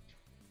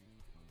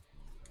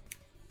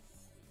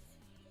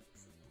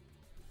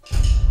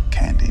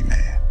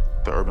 Candyman.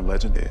 The urban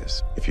legend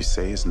is, if you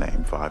say his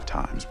name 5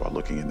 times while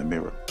looking in the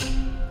mirror,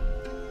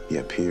 he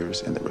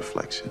appears in the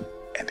reflection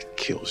and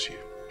kills you.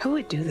 Who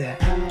would do that?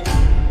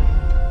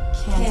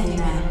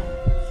 Candyman.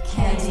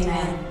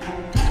 Candyman.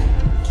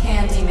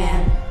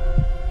 Candyman.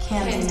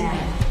 Candyman.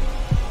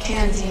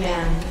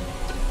 Candyman.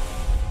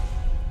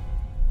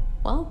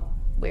 Well,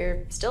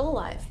 we're still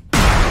alive.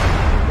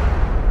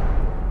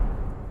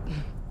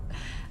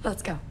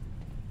 Let's go.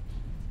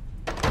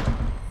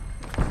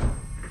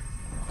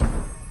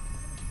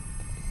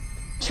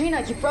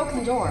 Trina, you broke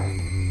the door.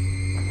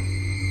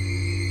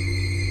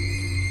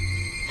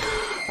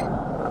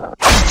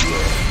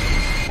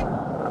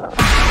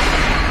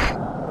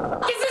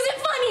 This isn't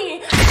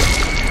funny!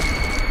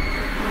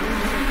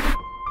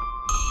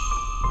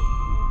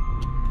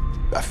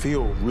 I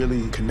feel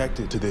really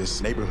connected to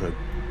this neighborhood.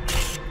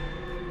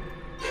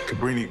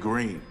 Cabrini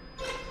Green.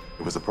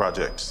 It was the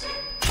projects.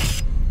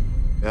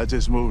 I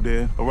just moved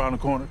in around the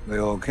corner. The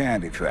old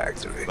candy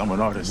factory. I'm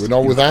an artist. We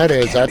know who that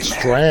is. That's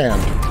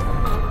Strand.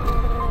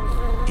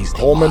 He's the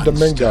Coleman monster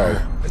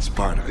Domingo. that's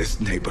part of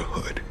this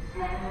neighborhood.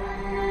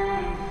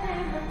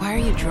 Why are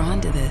you drawn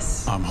to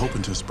this? I'm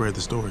hoping to spread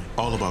the story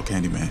all about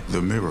Candyman.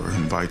 The mirror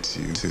invites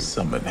you to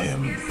summon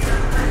him.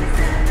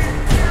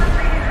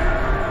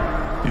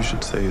 You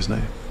should say his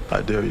name.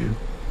 I dare you.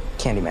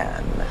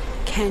 Candyman.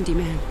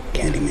 Candyman.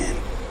 Candyman.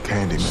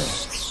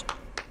 Candyman.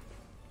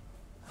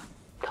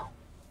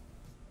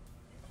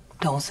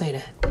 Don't say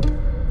that.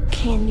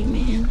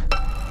 Candyman.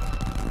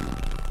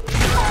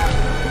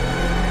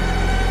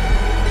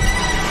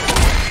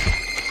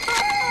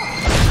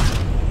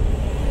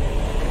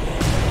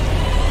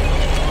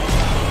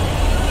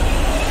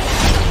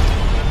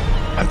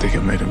 I think I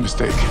made a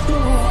mistake.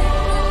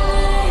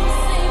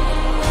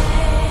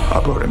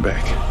 I brought him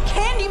back.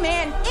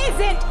 Candyman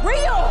isn't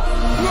real!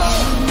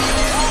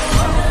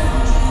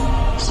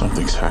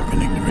 Something's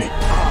happening to me.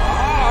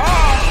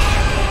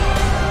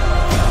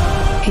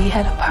 He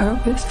had a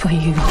purpose for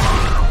you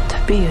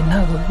to be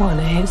another one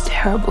of his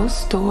terrible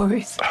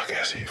stories. I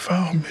guess he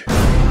found me.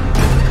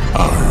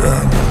 I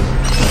am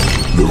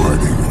the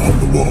writing on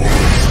the wall.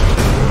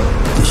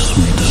 The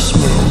sweet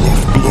smell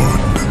of blood.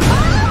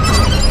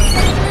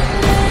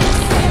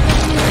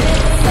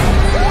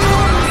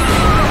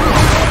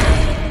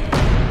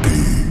 Be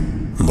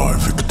my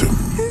victim.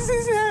 This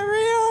is not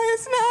real.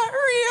 It's not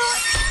real.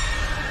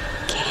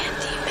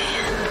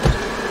 Candyman.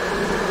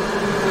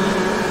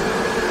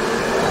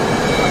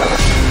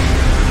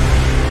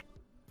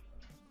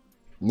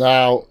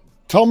 Now,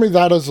 tell me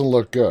that doesn't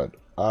look good,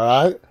 all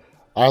right?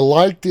 I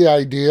like the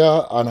idea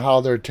on how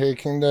they're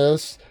taking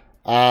this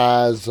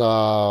as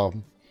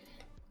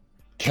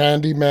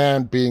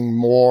Candyman being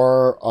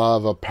more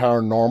of a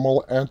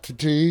paranormal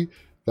entity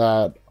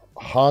that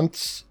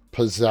hunts,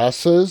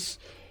 possesses,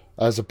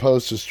 as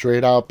opposed to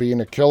straight out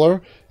being a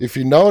killer. If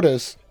you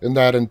notice, in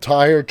that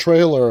entire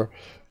trailer,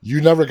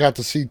 you never got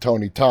to see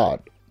Tony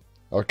Todd.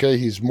 Okay,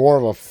 he's more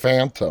of a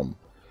phantom.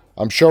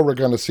 I'm sure we're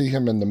going to see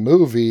him in the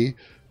movie,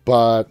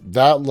 but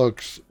that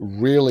looks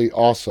really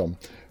awesome.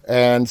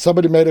 And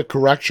somebody made a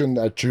correction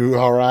that you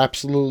are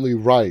absolutely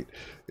right.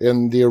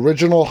 In the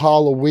original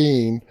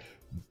Halloween,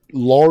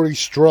 Laurie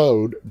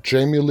Strode,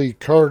 Jamie Lee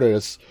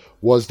Curtis,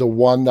 was the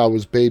one that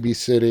was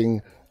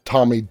babysitting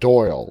Tommy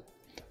Doyle.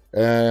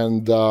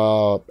 And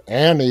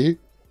Annie,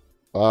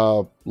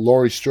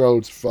 Laurie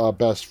Strode's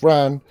best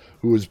friend,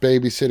 who was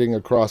babysitting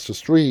across the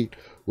street,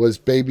 was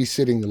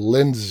babysitting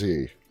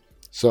Lindsay.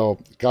 So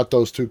got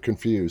those two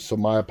confused. So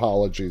my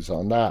apologies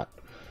on that.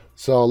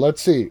 So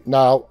let's see.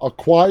 Now, A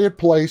Quiet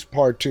Place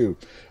Part 2.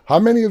 How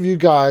many of you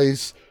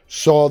guys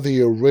saw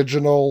the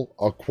original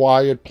A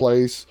Quiet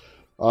Place,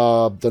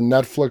 the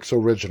Netflix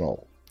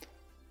original?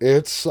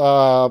 It's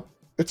a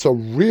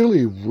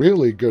really,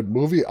 really good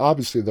movie.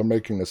 Obviously, they're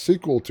making a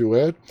sequel to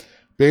it.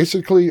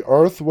 Basically,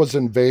 Earth was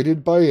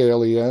invaded by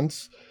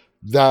aliens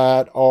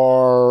that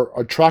are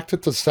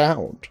attracted to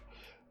sound.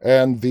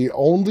 And the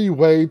only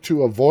way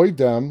to avoid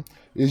them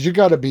is you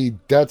got to be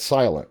dead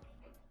silent.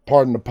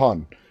 Pardon the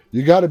pun.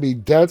 You got to be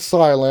dead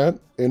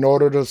silent in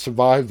order to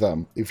survive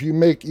them. If you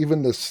make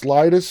even the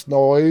slightest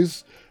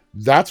noise,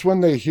 that's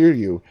when they hear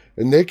you.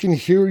 And they can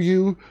hear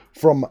you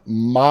from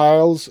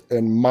miles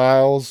and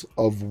miles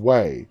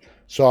away.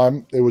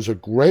 So it was a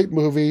great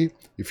movie.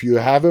 If you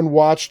haven't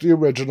watched the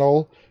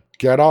original,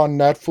 get on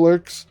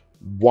Netflix,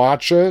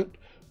 watch it,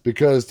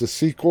 because the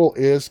sequel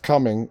is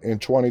coming in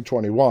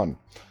 2021.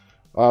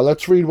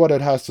 Let's read what it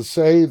has to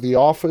say. The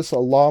Office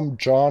alum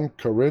John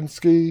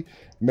Krasinski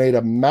made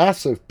a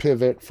massive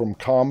pivot from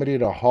comedy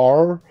to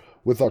horror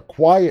with A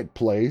Quiet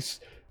Place,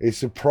 a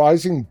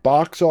surprising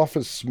box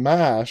office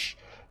smash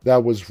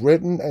that was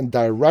written and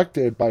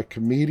directed by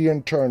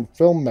comedian turned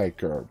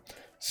filmmaker.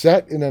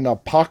 Set in an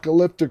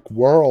apocalyptic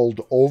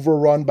world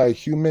overrun by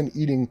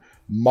human-eating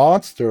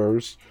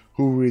monsters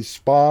who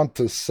respond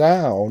to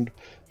sound,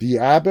 the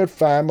Abbott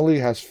family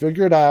has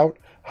figured out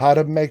how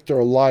to make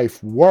their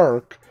life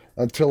work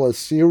until a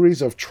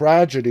series of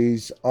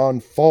tragedies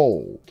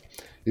unfold,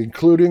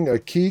 including a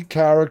key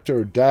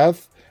character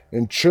death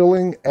and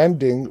chilling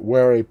ending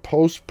where a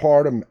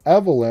postpartum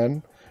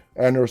Evelyn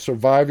and her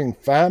surviving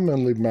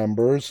family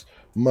members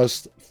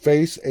must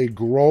face a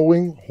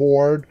growing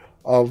horde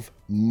of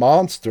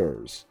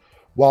monsters.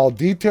 While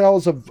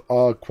details of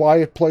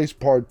Quiet Place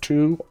Part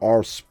 2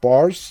 are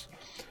sparse,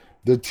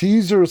 the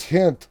teasers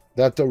hint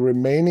that the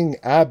remaining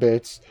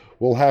Abbotts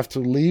will have to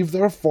leave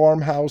their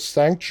farmhouse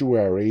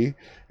sanctuary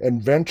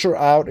and venture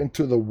out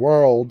into the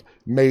world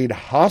made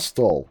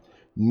hostile,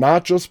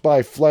 not just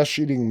by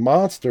flesh-eating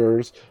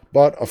monsters,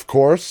 but, of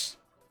course,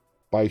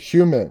 by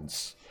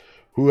humans,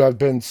 who have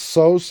been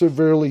so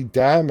severely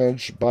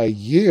damaged by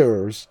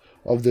years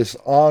of this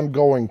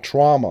ongoing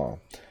trauma.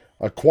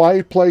 A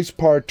Quiet Place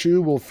Part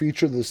 2 will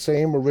feature the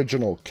same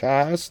original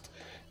cast,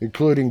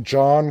 including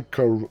John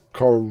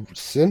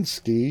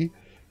Krasinski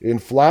in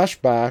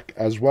flashback,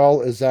 as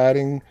well as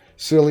adding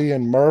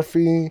Cillian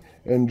Murphy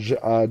and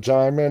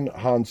Djimon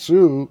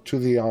Hounsou to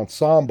the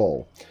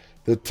ensemble.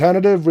 The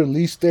tentative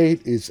release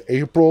date is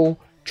April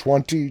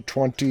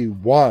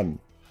 2021.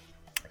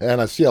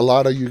 And I see a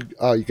lot of you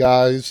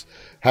guys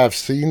have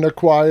seen A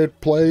Quiet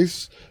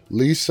Place.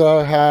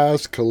 Lisa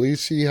has,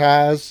 Khaleesi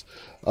has.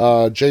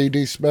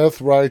 J.D.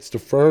 Smith writes, the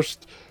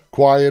first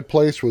Quiet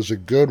Place was a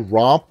good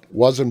romp.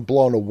 Wasn't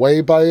blown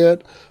away by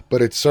it,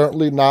 but it's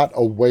certainly not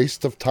a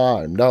waste of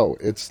time. No,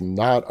 it's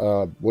not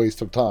a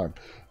waste of time.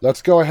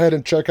 Let's go ahead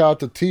and check out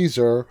the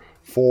teaser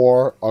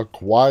for A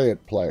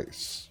Quiet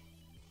Place.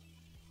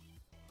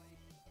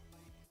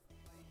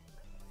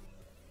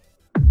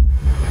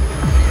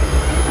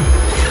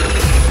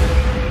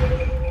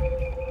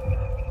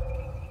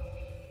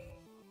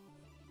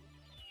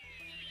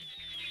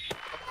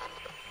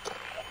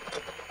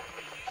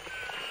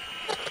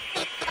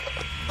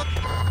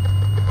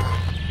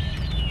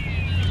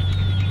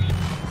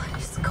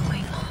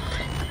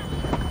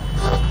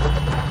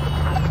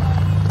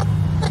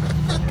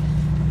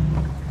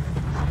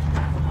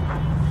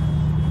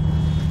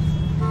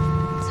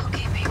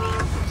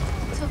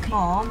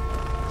 Mom?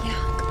 Yeah.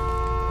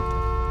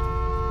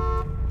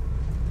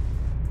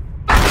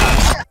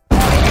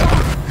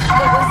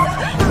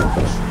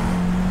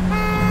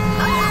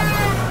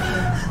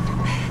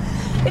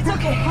 It's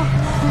okay.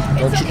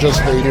 Don't you just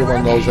hate it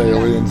when those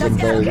aliens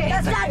invade?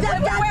 That's not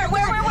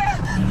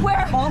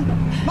where? Mom?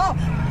 Mom!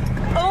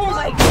 Oh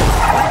my God!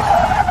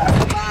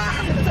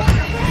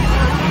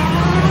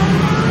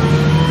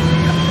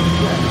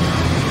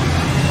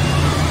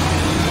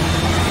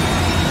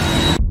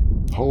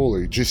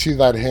 Holy, did you see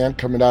that hand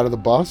coming out of the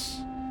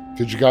bus?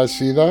 Did you guys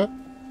see that?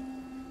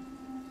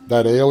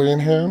 That alien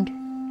hand?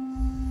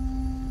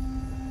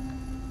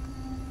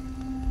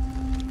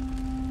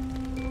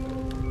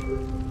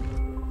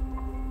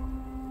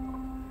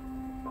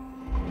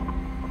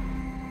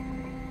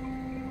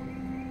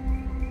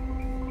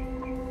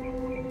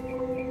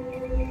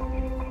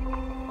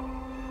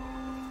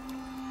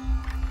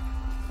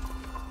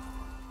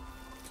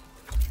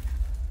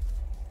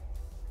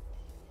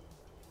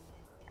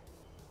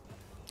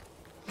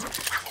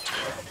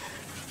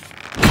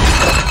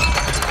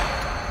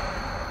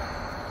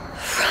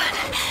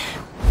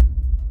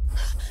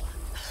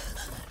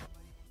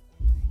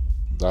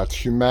 That's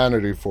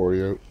humanity for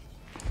you.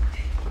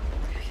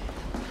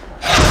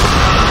 I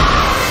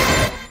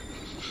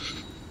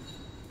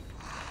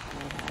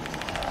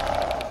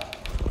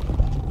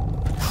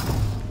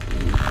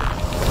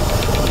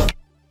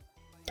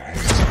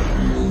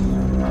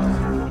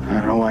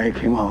don't know why you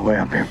came all the way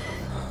up here.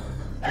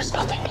 There's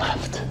nothing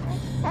left.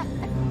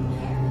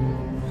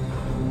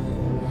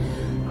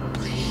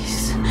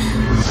 Please.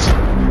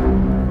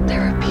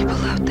 There are people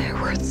out there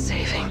worth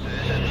saving.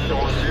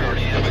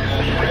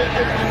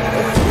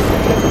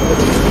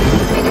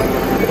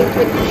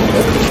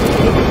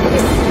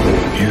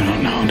 You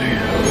don't know, do you?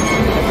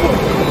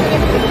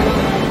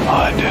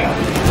 I do.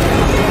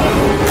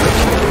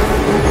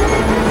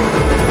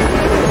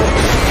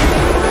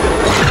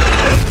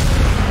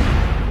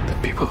 The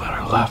people that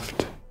are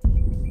left,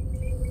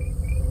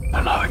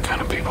 they're not the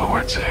kind of people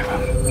worth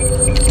saving.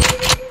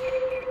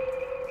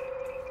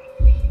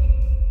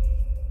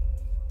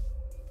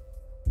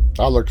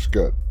 That looks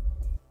good.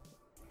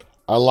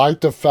 I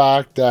like the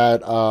fact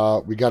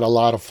that we got a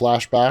lot of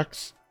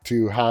flashbacks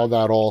to how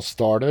that all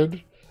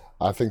started.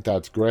 I think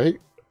that's great.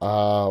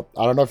 I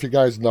don't know if you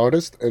guys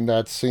noticed in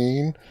that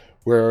scene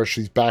where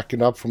she's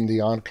backing up from the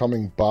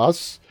oncoming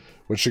bus.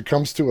 When she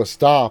comes to a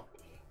stop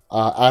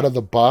out of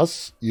the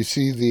bus, you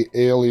see the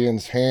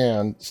alien's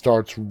hand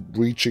starts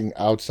reaching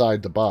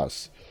outside the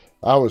bus.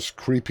 That was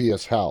creepy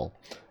as hell.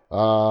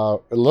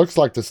 It looks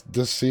like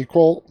this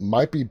sequel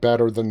might be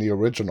better than the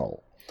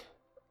original.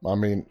 I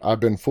mean, I've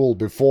been fooled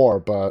before,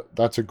 but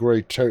that's a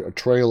great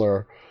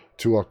trailer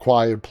to A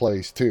Quiet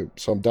Place too.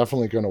 So I'm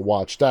definitely going to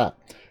watch that.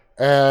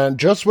 And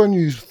just when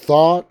you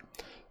thought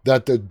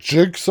that the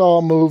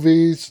Jigsaw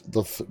movies,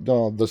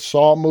 the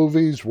Saw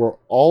movies were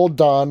all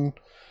done,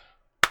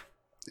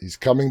 he's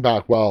coming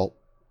back. Well,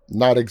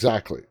 not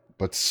exactly.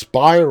 But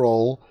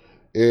Spiral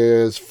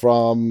is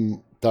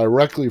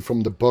directly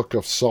from the book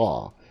of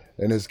Saw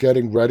and is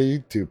getting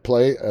ready to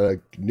play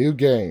a new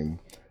game.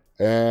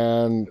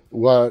 And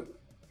what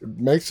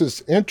makes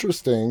this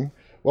interesting,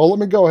 well, let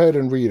me go ahead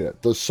and read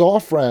it. The Saw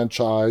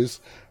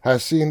franchise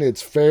has seen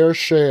its fair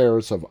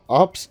shares of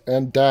ups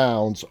and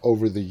downs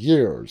over the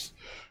years.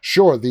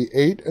 Sure, the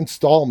 8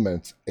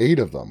 installments, 8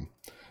 of them,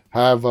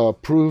 have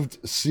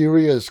proved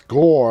serious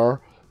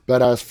gore,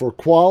 but as for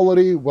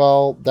quality,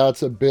 well,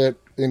 that's a bit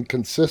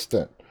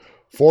inconsistent.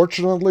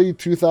 Fortunately,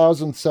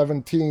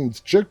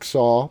 2017's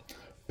Jigsaw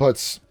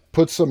puts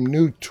some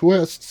new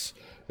twists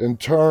and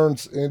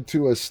turns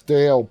into a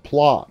stale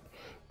plot.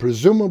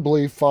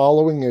 Presumably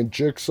following in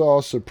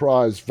Jigsaw's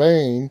surprise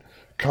vein,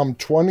 come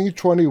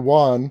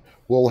 2021,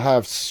 we'll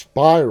have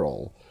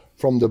Spiral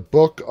from the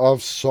Book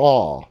of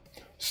Saw,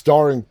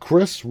 starring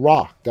Chris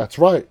Rock. That's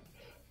right,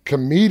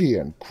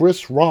 comedian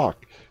Chris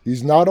Rock.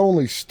 He's not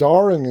only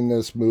starring in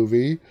this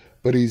movie,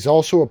 but he's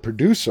also a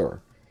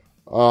producer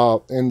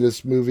in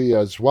this movie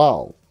as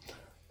well.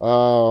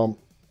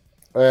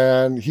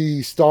 And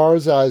he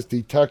stars as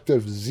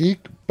Detective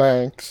Zeke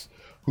Banks,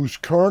 whose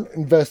current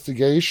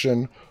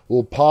investigation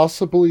will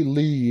possibly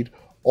lead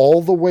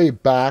all the way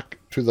back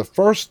to the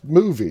first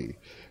movie.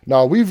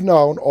 Now, we've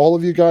known, all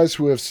of you guys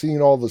who have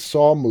seen all the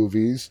Saw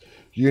movies,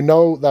 you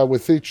know that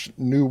with each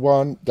new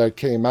one that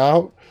came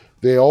out,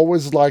 they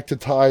always like to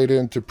tie it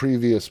into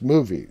previous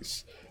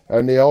movies.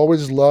 And they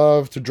always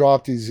love to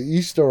drop these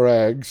Easter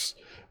eggs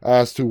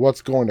as to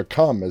what's going to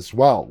come as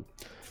well.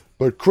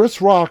 But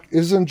Chris Rock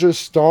isn't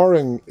just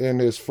starring in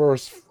his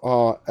first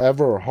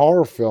ever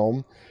horror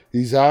film.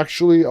 He's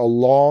actually a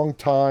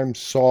longtime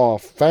Saw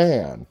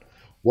fan.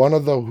 One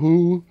of the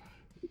one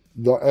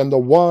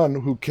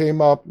who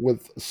came up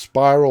with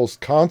Spiral's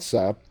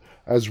concept,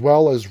 as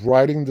well as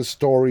writing the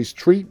story's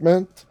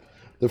treatment.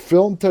 The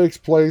film takes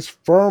place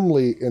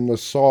firmly in the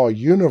Saw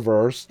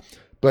universe,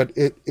 but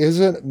it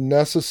isn't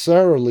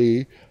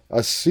necessarily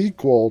a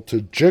sequel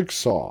to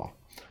Jigsaw.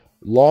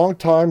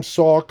 Longtime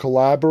Saw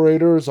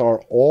collaborators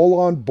are all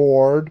on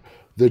board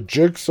the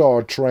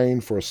Jigsaw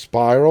train for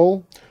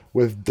Spiral,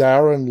 with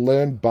Darren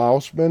Lynn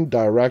Bousman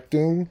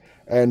directing,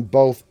 and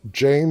both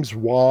James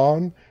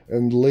Wan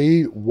and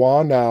Lee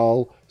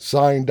Whannell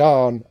signed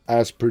on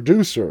as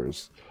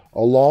producers,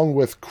 along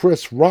with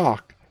Chris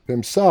Rock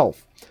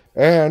himself.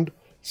 And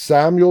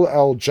Samuel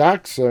L.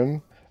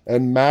 Jackson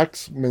and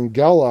Max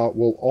Minghella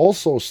will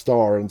also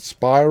star in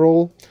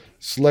Spiral,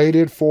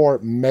 slated for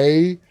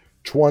May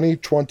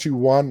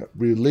 2021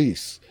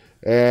 release.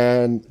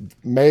 And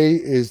May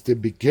is the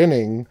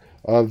beginning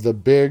of the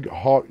big,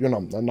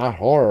 not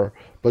horror,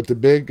 but the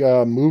big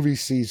movie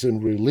season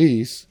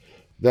release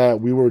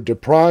that we were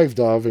deprived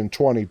of in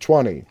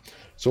 2020.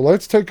 So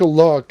let's take a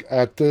look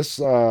at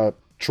this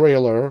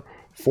trailer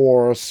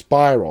for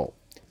Spiral.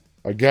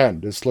 Again,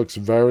 this looks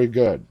very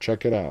good.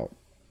 Check it out.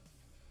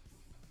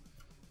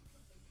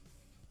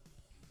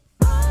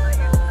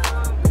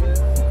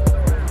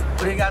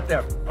 What do you got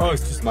there? Oh,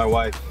 it's just my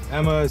wife,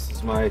 Emma. This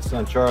is my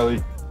son,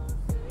 Charlie.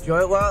 Enjoy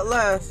it while it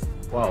lasts.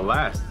 While it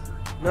lasts?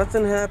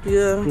 Nothing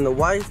happier than the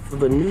wife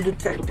of a new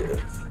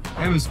detective.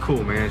 Emma's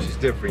cool, man. She's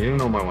different. You don't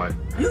know my wife.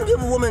 You can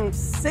give a woman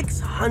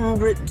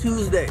 600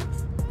 Tuesdays.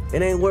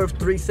 It ain't worth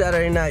 3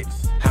 Saturday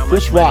nights.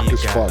 Chris Rock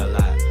is funny.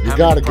 You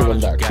gotta give him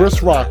that.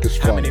 Chris Rock is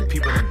funny.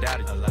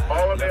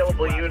 All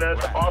available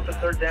units,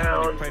 officer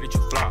down.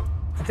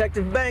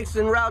 Detective Banks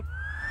en route.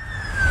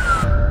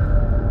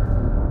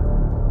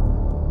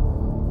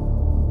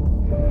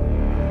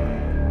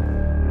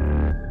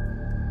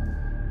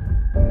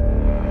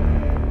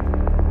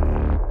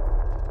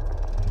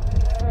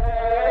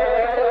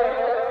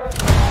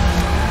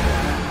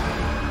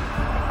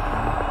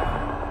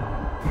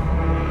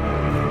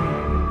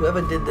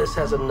 Whoever did this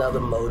has another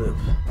motive.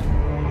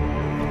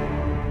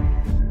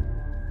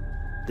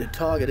 They're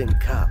targeting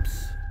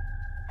cops.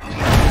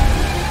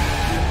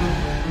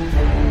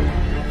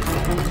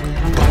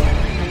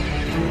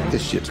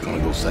 This shit's gonna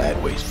go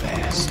sideways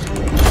fast.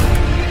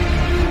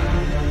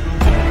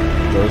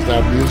 There's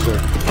that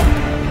music.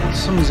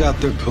 Someone's out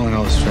there pulling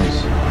all the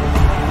strings.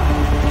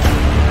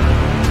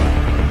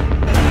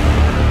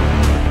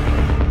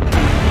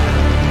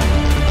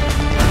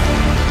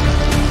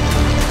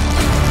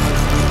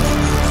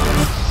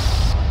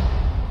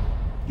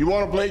 You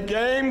wanna play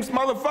games,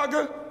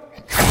 motherfucker?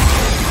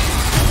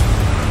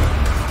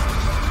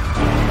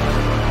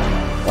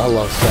 I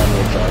love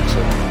Samuel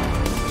Jackson.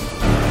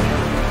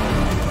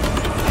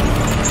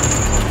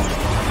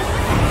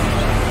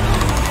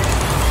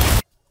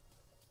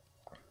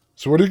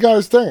 So what do you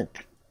guys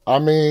think? I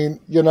mean,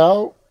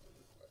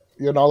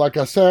 like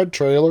I said,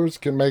 trailers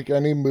can make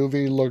any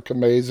movie look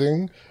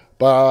amazing,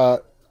 but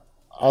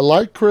I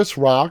like Chris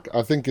Rock.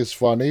 I think he's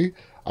funny.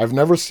 I've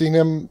never seen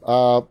him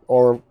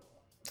or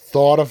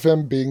thought of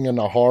him being in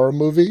a horror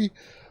movie,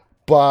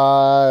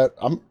 but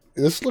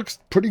this looks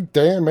pretty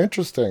damn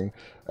interesting.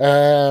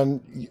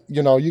 And,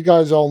 you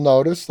guys all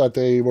noticed that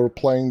they were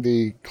playing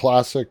the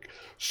classic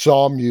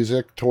Saw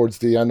music towards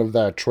the end of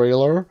that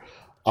trailer.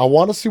 I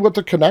want to see what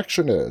the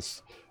connection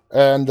is.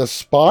 And the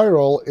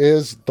spiral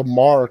is the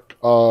mark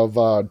of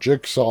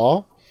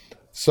Jigsaw.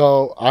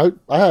 So I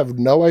have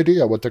no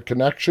idea what the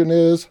connection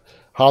is,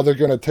 how they're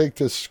going to take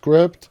this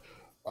script.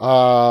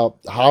 How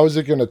is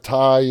it going to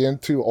tie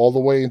into all the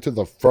way into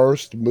the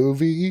first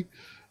movie?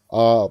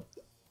 Are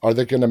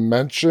they going to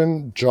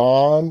mention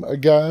John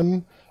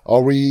again?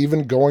 Are we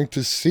even going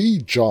to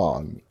see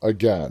John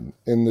again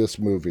in this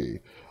movie?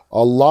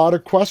 A lot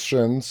of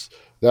questions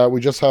that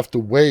we just have to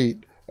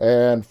wait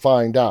and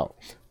find out.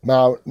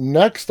 Now,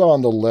 next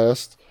on the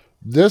list,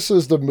 this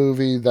is the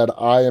movie that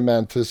I am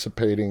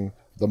anticipating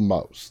the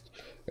most.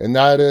 And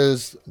that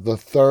is the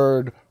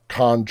third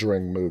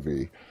Conjuring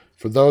movie.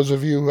 For those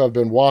of you who have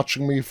been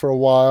watching me for a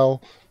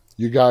while,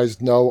 you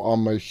guys know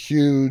I'm a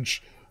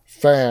huge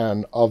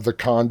fan of the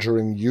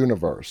Conjuring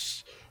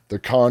universe. The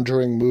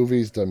Conjuring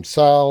movies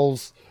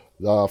themselves,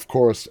 of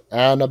course,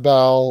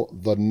 Annabelle,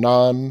 The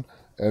Nun,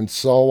 and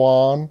so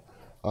on.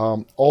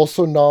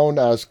 Also known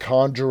as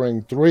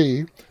Conjuring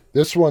 3,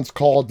 this one's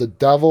called The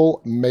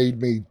Devil Made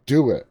Me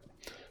Do It.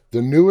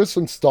 The newest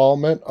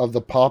installment of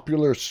the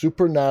popular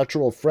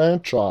supernatural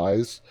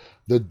franchise,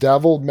 The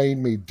Devil Made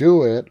Me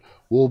Do It,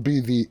 will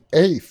be the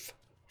 8th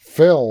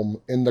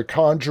film in the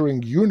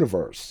Conjuring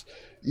universe,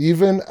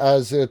 even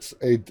as its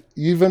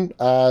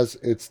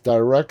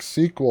direct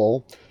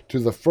sequel to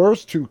the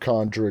first 2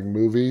 Conjuring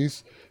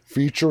movies,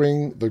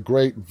 featuring the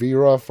great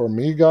Vera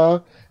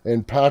Farmiga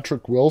and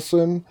Patrick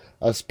Wilson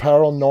as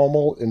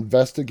paranormal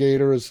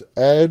investigators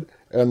Ed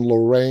and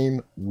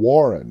Lorraine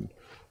Warren.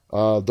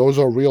 Those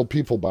are real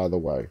people, by the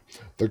way.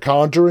 The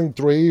Conjuring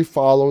 3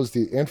 follows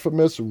the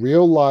infamous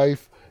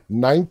real-life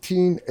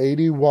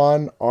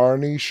 1981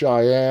 Arnie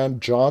Cheyenne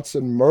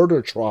Johnson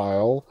murder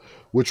trial,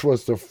 which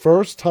was the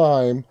first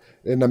time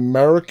in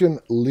American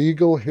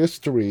legal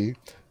history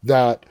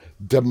that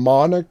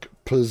demonic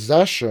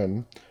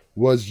possession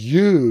was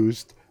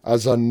used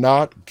as a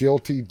not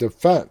guilty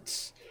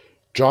defense.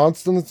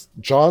 Johnson's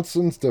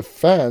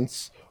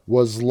defense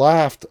was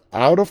laughed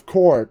out of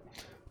court,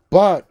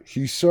 but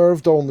he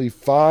served only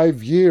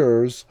 5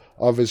 years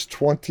of his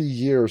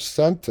 20-year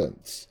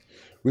sentence.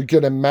 we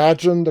can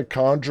imagine The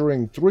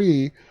Conjuring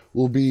 3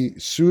 will be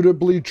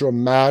suitably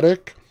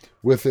dramatic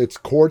with its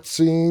court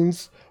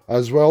scenes,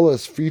 as well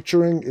as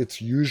featuring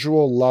its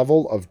usual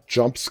level of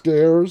jump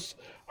scares,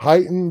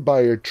 heightened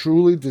by a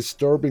truly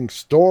disturbing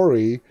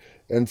story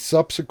and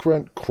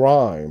subsequent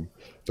crime.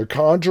 The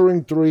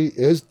Conjuring 3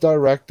 is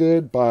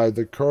directed by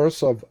The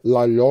Curse of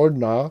La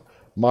Llorona,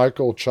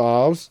 Michael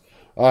Chaves.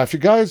 If you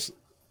guys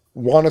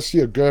want to see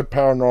a good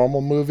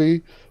paranormal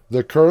movie,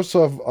 The Curse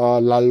of La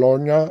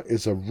Llorona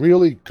is a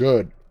really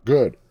good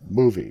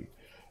movie.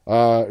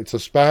 It's a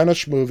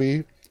Spanish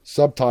movie,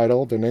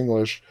 subtitled in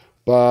English,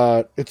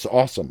 but it's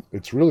awesome.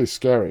 It's really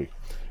scary.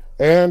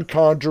 And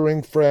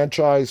Conjuring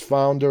franchise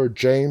founder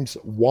James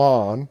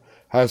Wan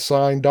has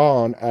signed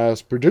on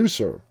as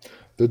producer.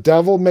 The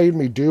Devil Made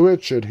Me Do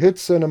It should hit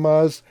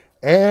cinemas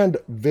and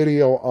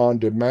video on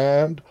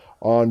demand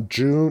in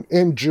June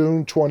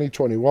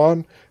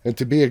 2021. And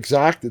to be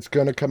exact, it's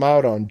going to come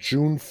out on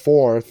June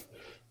 4th,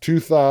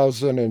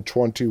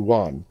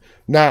 2021.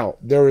 Now,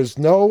 there is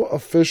no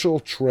official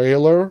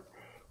trailer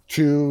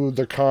to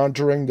The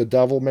Conjuring, The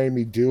Devil Made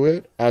Me Do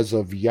It as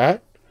of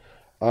yet.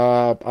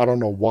 I don't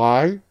know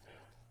why,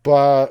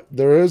 but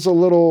there is a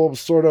little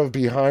sort of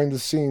behind the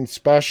scenes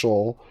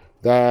special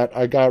that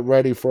I got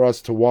ready for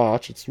us to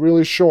watch. It's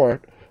really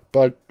short,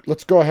 but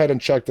let's go ahead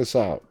and check this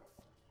out.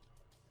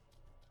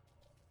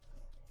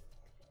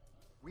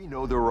 We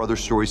know there are other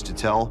stories to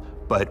tell,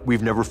 but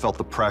we've never felt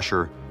the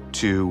pressure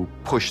to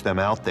push them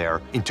out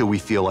there until we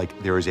feel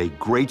like there is a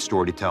great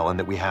story to tell and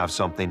that we have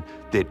something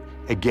that,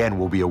 again,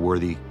 will be a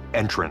worthy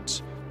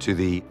entrance to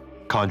the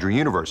Conjuring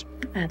universe.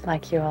 I'd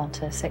like you all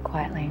to sit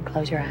quietly and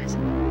close your eyes.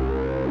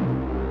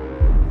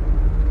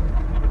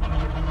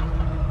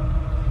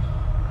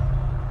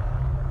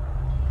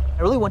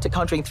 I really wanted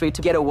Conjuring 3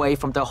 to get away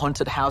from the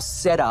haunted house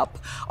setup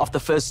of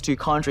the first two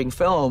Conjuring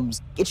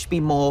films. It should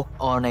be more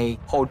on a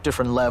whole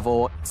different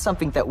level,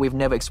 something that we've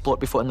never explored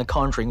before in the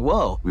Conjuring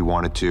world. We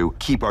wanted to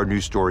keep our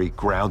new story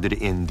grounded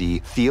in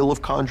the feel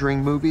of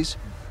Conjuring movies,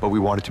 but we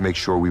wanted to make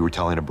sure we were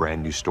telling a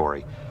brand new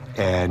story.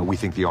 And we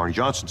think the Arnie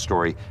Johnson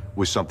story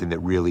was something that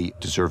really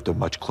deserved a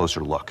much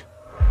closer look.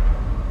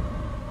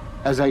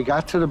 As I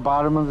got to the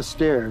bottom of the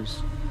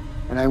stairs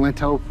and I went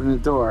to open the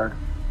door,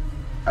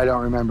 I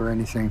don't remember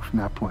anything from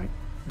that point.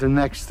 The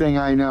next thing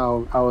I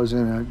know, I was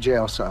in a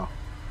jail cell.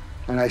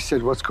 And I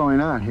said, "What's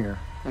going on here?"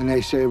 And they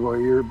say, "Well,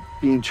 you're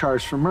being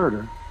charged for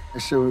murder." I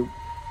said,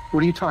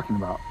 "What are you talking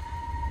about?"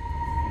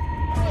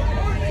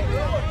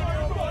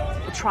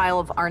 The trial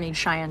of Arnie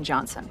Cheyenne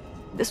Johnson.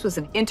 This was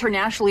an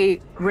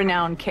internationally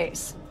renowned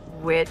case,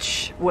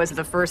 which was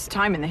the first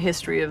time in the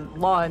history of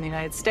law in the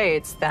United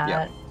States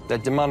that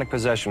that demonic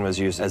possession was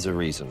used as a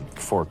reason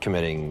for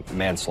committing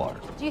manslaughter.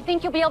 Do you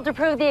think you'll be able to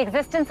prove the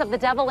existence of the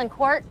devil in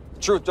court?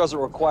 Truth doesn't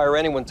require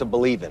anyone to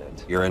believe in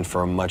it. You're in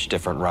for a much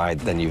different ride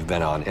than you've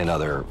been on in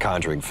other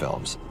Conjuring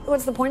films.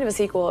 What's the point of a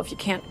sequel if you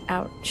can't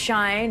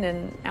outshine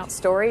and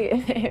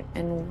outstory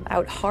and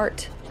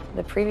out-heart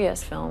the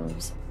previous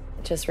films?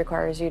 It just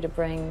requires you to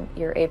bring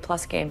your A+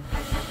 game.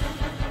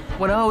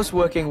 When I was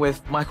working with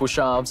Michael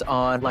Chaves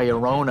on La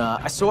Llorona,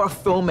 I saw a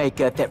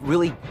filmmaker that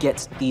really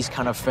gets these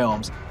kind of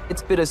films.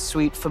 It's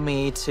bittersweet for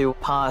me to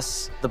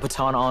pass the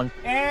baton on.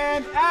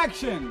 And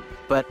action!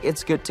 But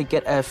it's good to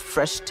get a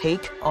fresh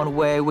take on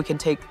where we can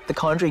take the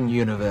Conjuring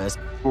universe.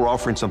 We're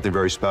offering something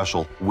very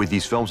special with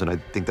these films, and I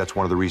think that's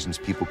one of the reasons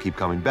people keep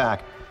coming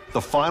back. The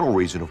final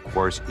reason, of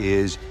course,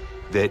 is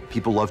that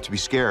people love to be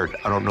scared.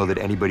 I don't know that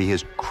anybody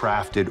has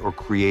crafted or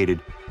created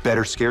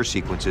better scare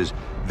sequences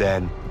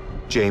than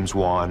James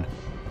Wan,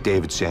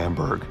 David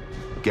Sandberg,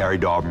 Gary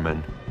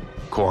Dauberman,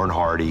 Corin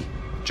Hardy,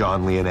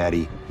 John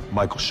Leonetti,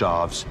 Michael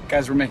Chaves.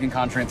 Guys, we're making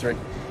Conjuring 3.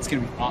 It's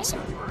gonna be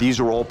awesome. These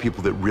are all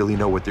people that really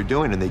know what they're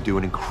doing, and they do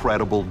an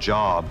incredible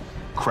job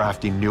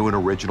crafting new and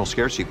original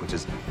scare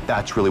sequences.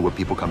 That's really what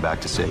people come back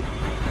to see.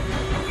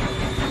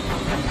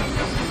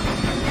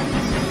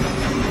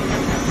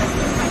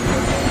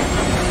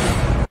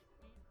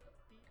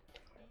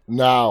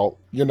 Now,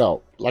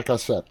 like I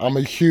said, I'm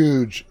a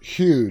huge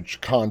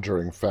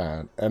Conjuring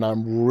fan, and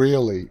I'm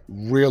really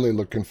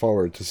looking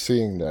forward to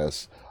seeing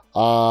this.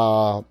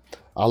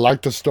 I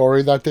like the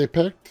story that they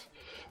picked.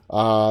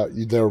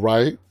 They're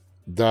right.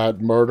 That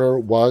murder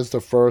was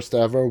the first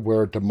ever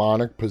where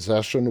demonic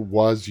possession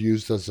was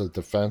used as a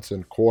defense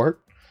in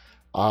court.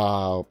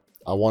 I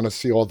want to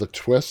see all the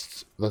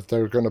twists that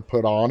they're going to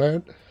put on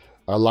it.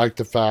 I like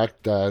the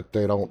fact that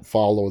they don't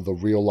follow the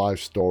real life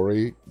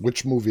story,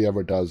 which movie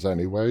ever does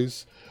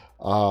anyways,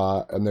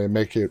 and they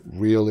make it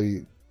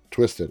really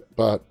twisted.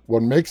 But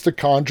what makes the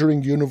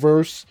Conjuring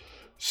universe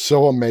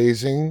so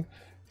amazing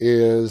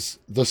is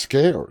the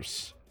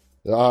scares.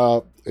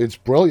 It's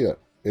brilliant.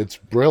 It's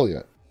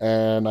brilliant.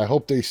 And I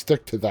hope they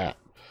stick to that.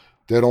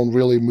 They don't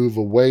really move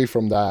away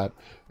from that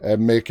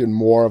and make it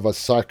more of a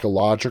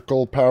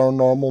psychological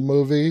paranormal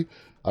movie.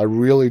 I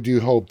really do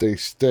hope they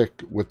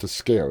stick with the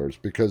scares,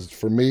 because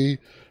for me,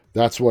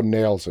 that's what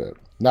nails it.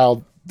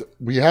 Now,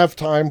 we have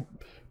time,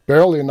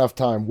 barely enough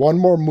time. One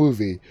more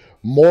movie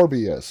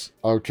Morbius,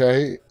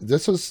 okay?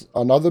 This is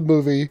another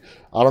movie,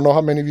 I don't know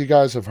how many of you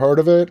guys have heard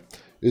of it,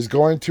 is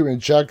going to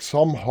inject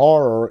some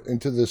horror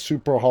into the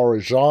super horror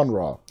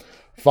genre.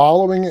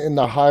 Following in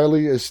the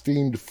highly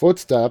esteemed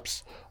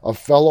footsteps of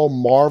fellow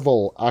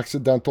Marvel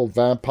accidental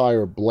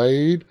vampire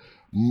Blade,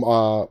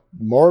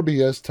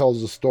 Morbius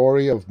tells the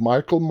story of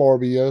Michael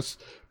Morbius,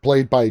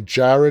 played by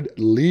Jared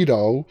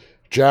Leto.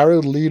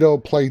 Jared Leto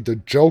played the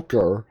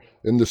Joker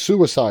in the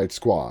Suicide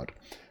Squad.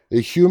 A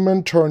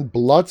human turned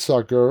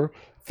bloodsucker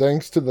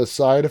thanks to the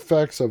side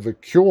effects of a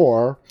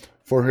cure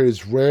for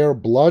his rare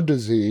blood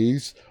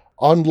disease.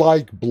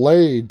 Unlike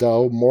Blade,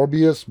 though,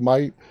 Morbius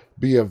might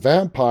be a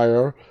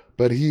vampire,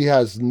 but he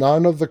has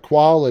none of the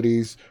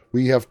qualities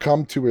we have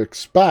come to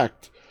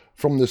expect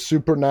from the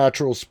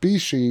supernatural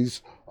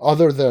species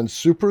other than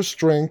super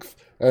strength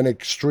and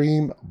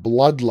extreme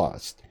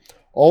bloodlust.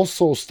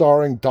 Also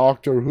starring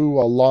Doctor Who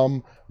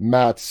alum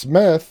Matt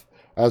Smith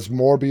as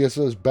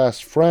Morbius's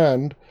best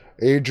friend,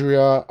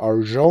 Adria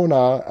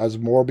Arjona as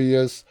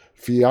Morbius'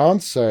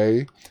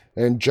 fiancé,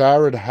 and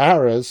Jared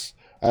Harris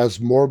as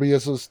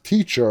Morbius's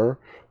teacher.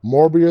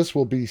 Morbius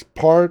will be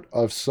part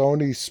of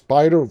Sony's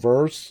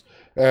Spider-Verse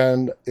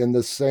and in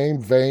the same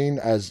vein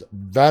as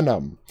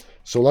Venom.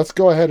 So let's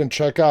go ahead and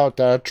check out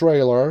that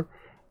trailer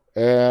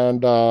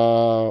and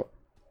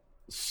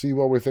see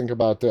what we think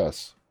about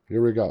this.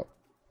 Here we go.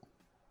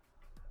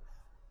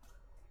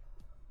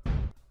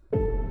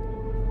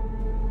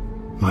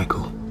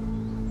 Michael,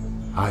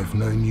 I've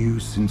known you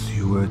since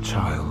you were a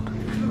child.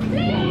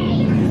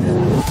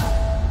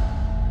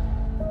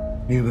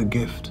 You're a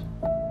gift.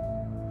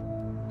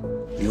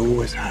 You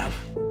always have.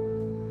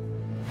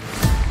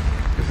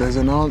 If there's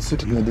an answer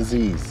to your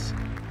disease,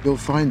 you'll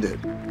find it.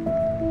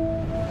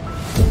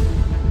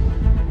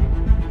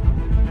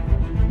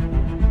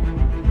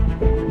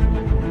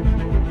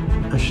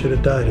 I should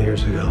have died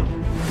years ago.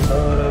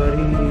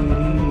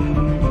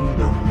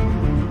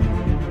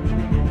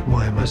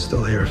 Why am I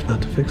still here if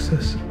not to fix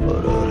this?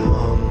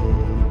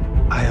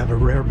 I have a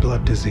rare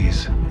blood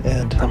disease,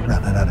 and I'm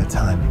running out of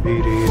time.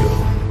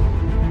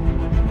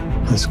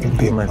 This could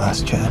be my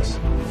last chance.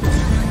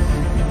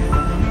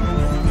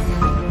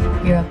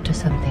 You're up to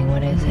something.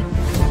 What is it?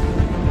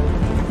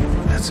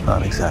 That's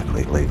not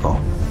exactly legal.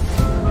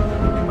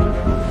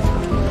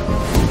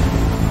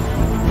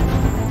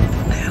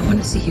 I want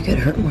to see you get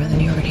hurt more than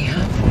you already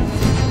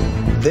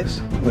have. This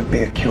would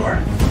be a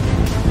cure.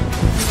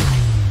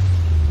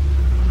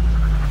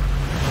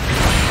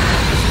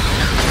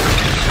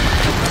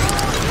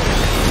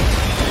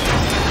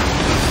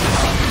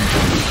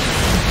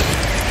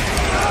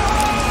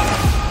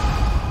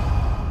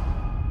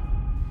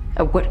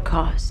 At what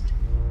cost?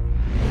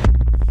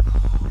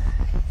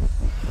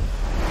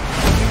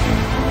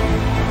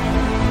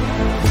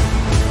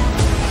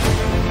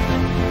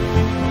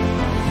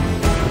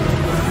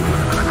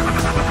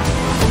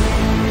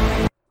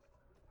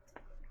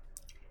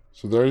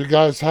 So there you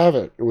guys have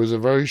it. It was a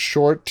very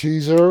short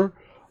teaser.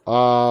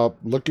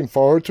 Looking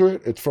forward to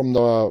it. It's from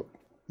the,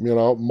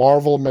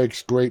 Marvel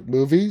makes great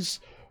movies,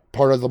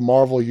 part of the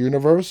Marvel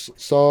universe.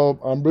 So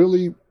I'm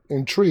really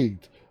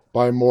intrigued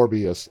by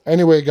Morbius.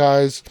 Anyway,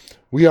 guys,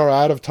 we are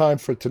out of time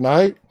for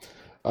tonight.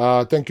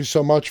 Thank you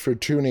so much for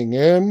tuning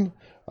in.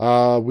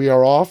 We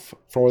are off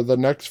for the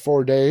next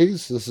 4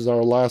 days. This is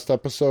our last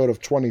episode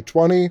of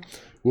 2020.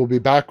 We'll be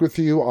back with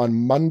you on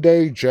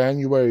Monday,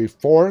 January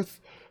 4th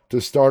to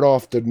start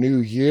off the new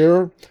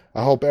year.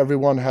 I hope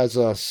everyone has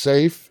a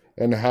safe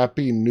and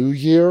happy new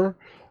year.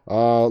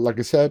 Like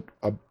I said,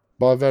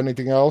 above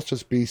anything else,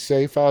 just be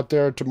safe out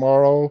there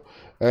tomorrow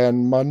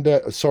and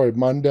Monday.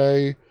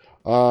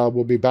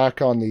 We'll be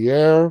back on the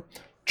air.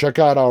 Check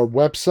out our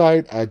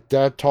website at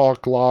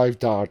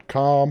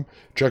deadtalklive.com.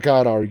 Check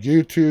out our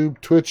YouTube,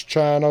 Twitch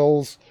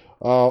channels.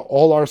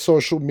 All our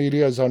social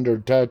media is under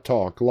Dead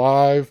Talk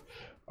Live.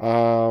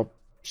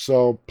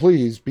 So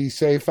please be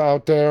safe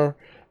out there.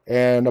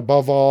 And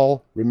above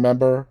all,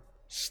 remember,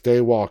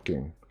 stay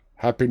walking.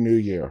 Happy New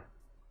Year.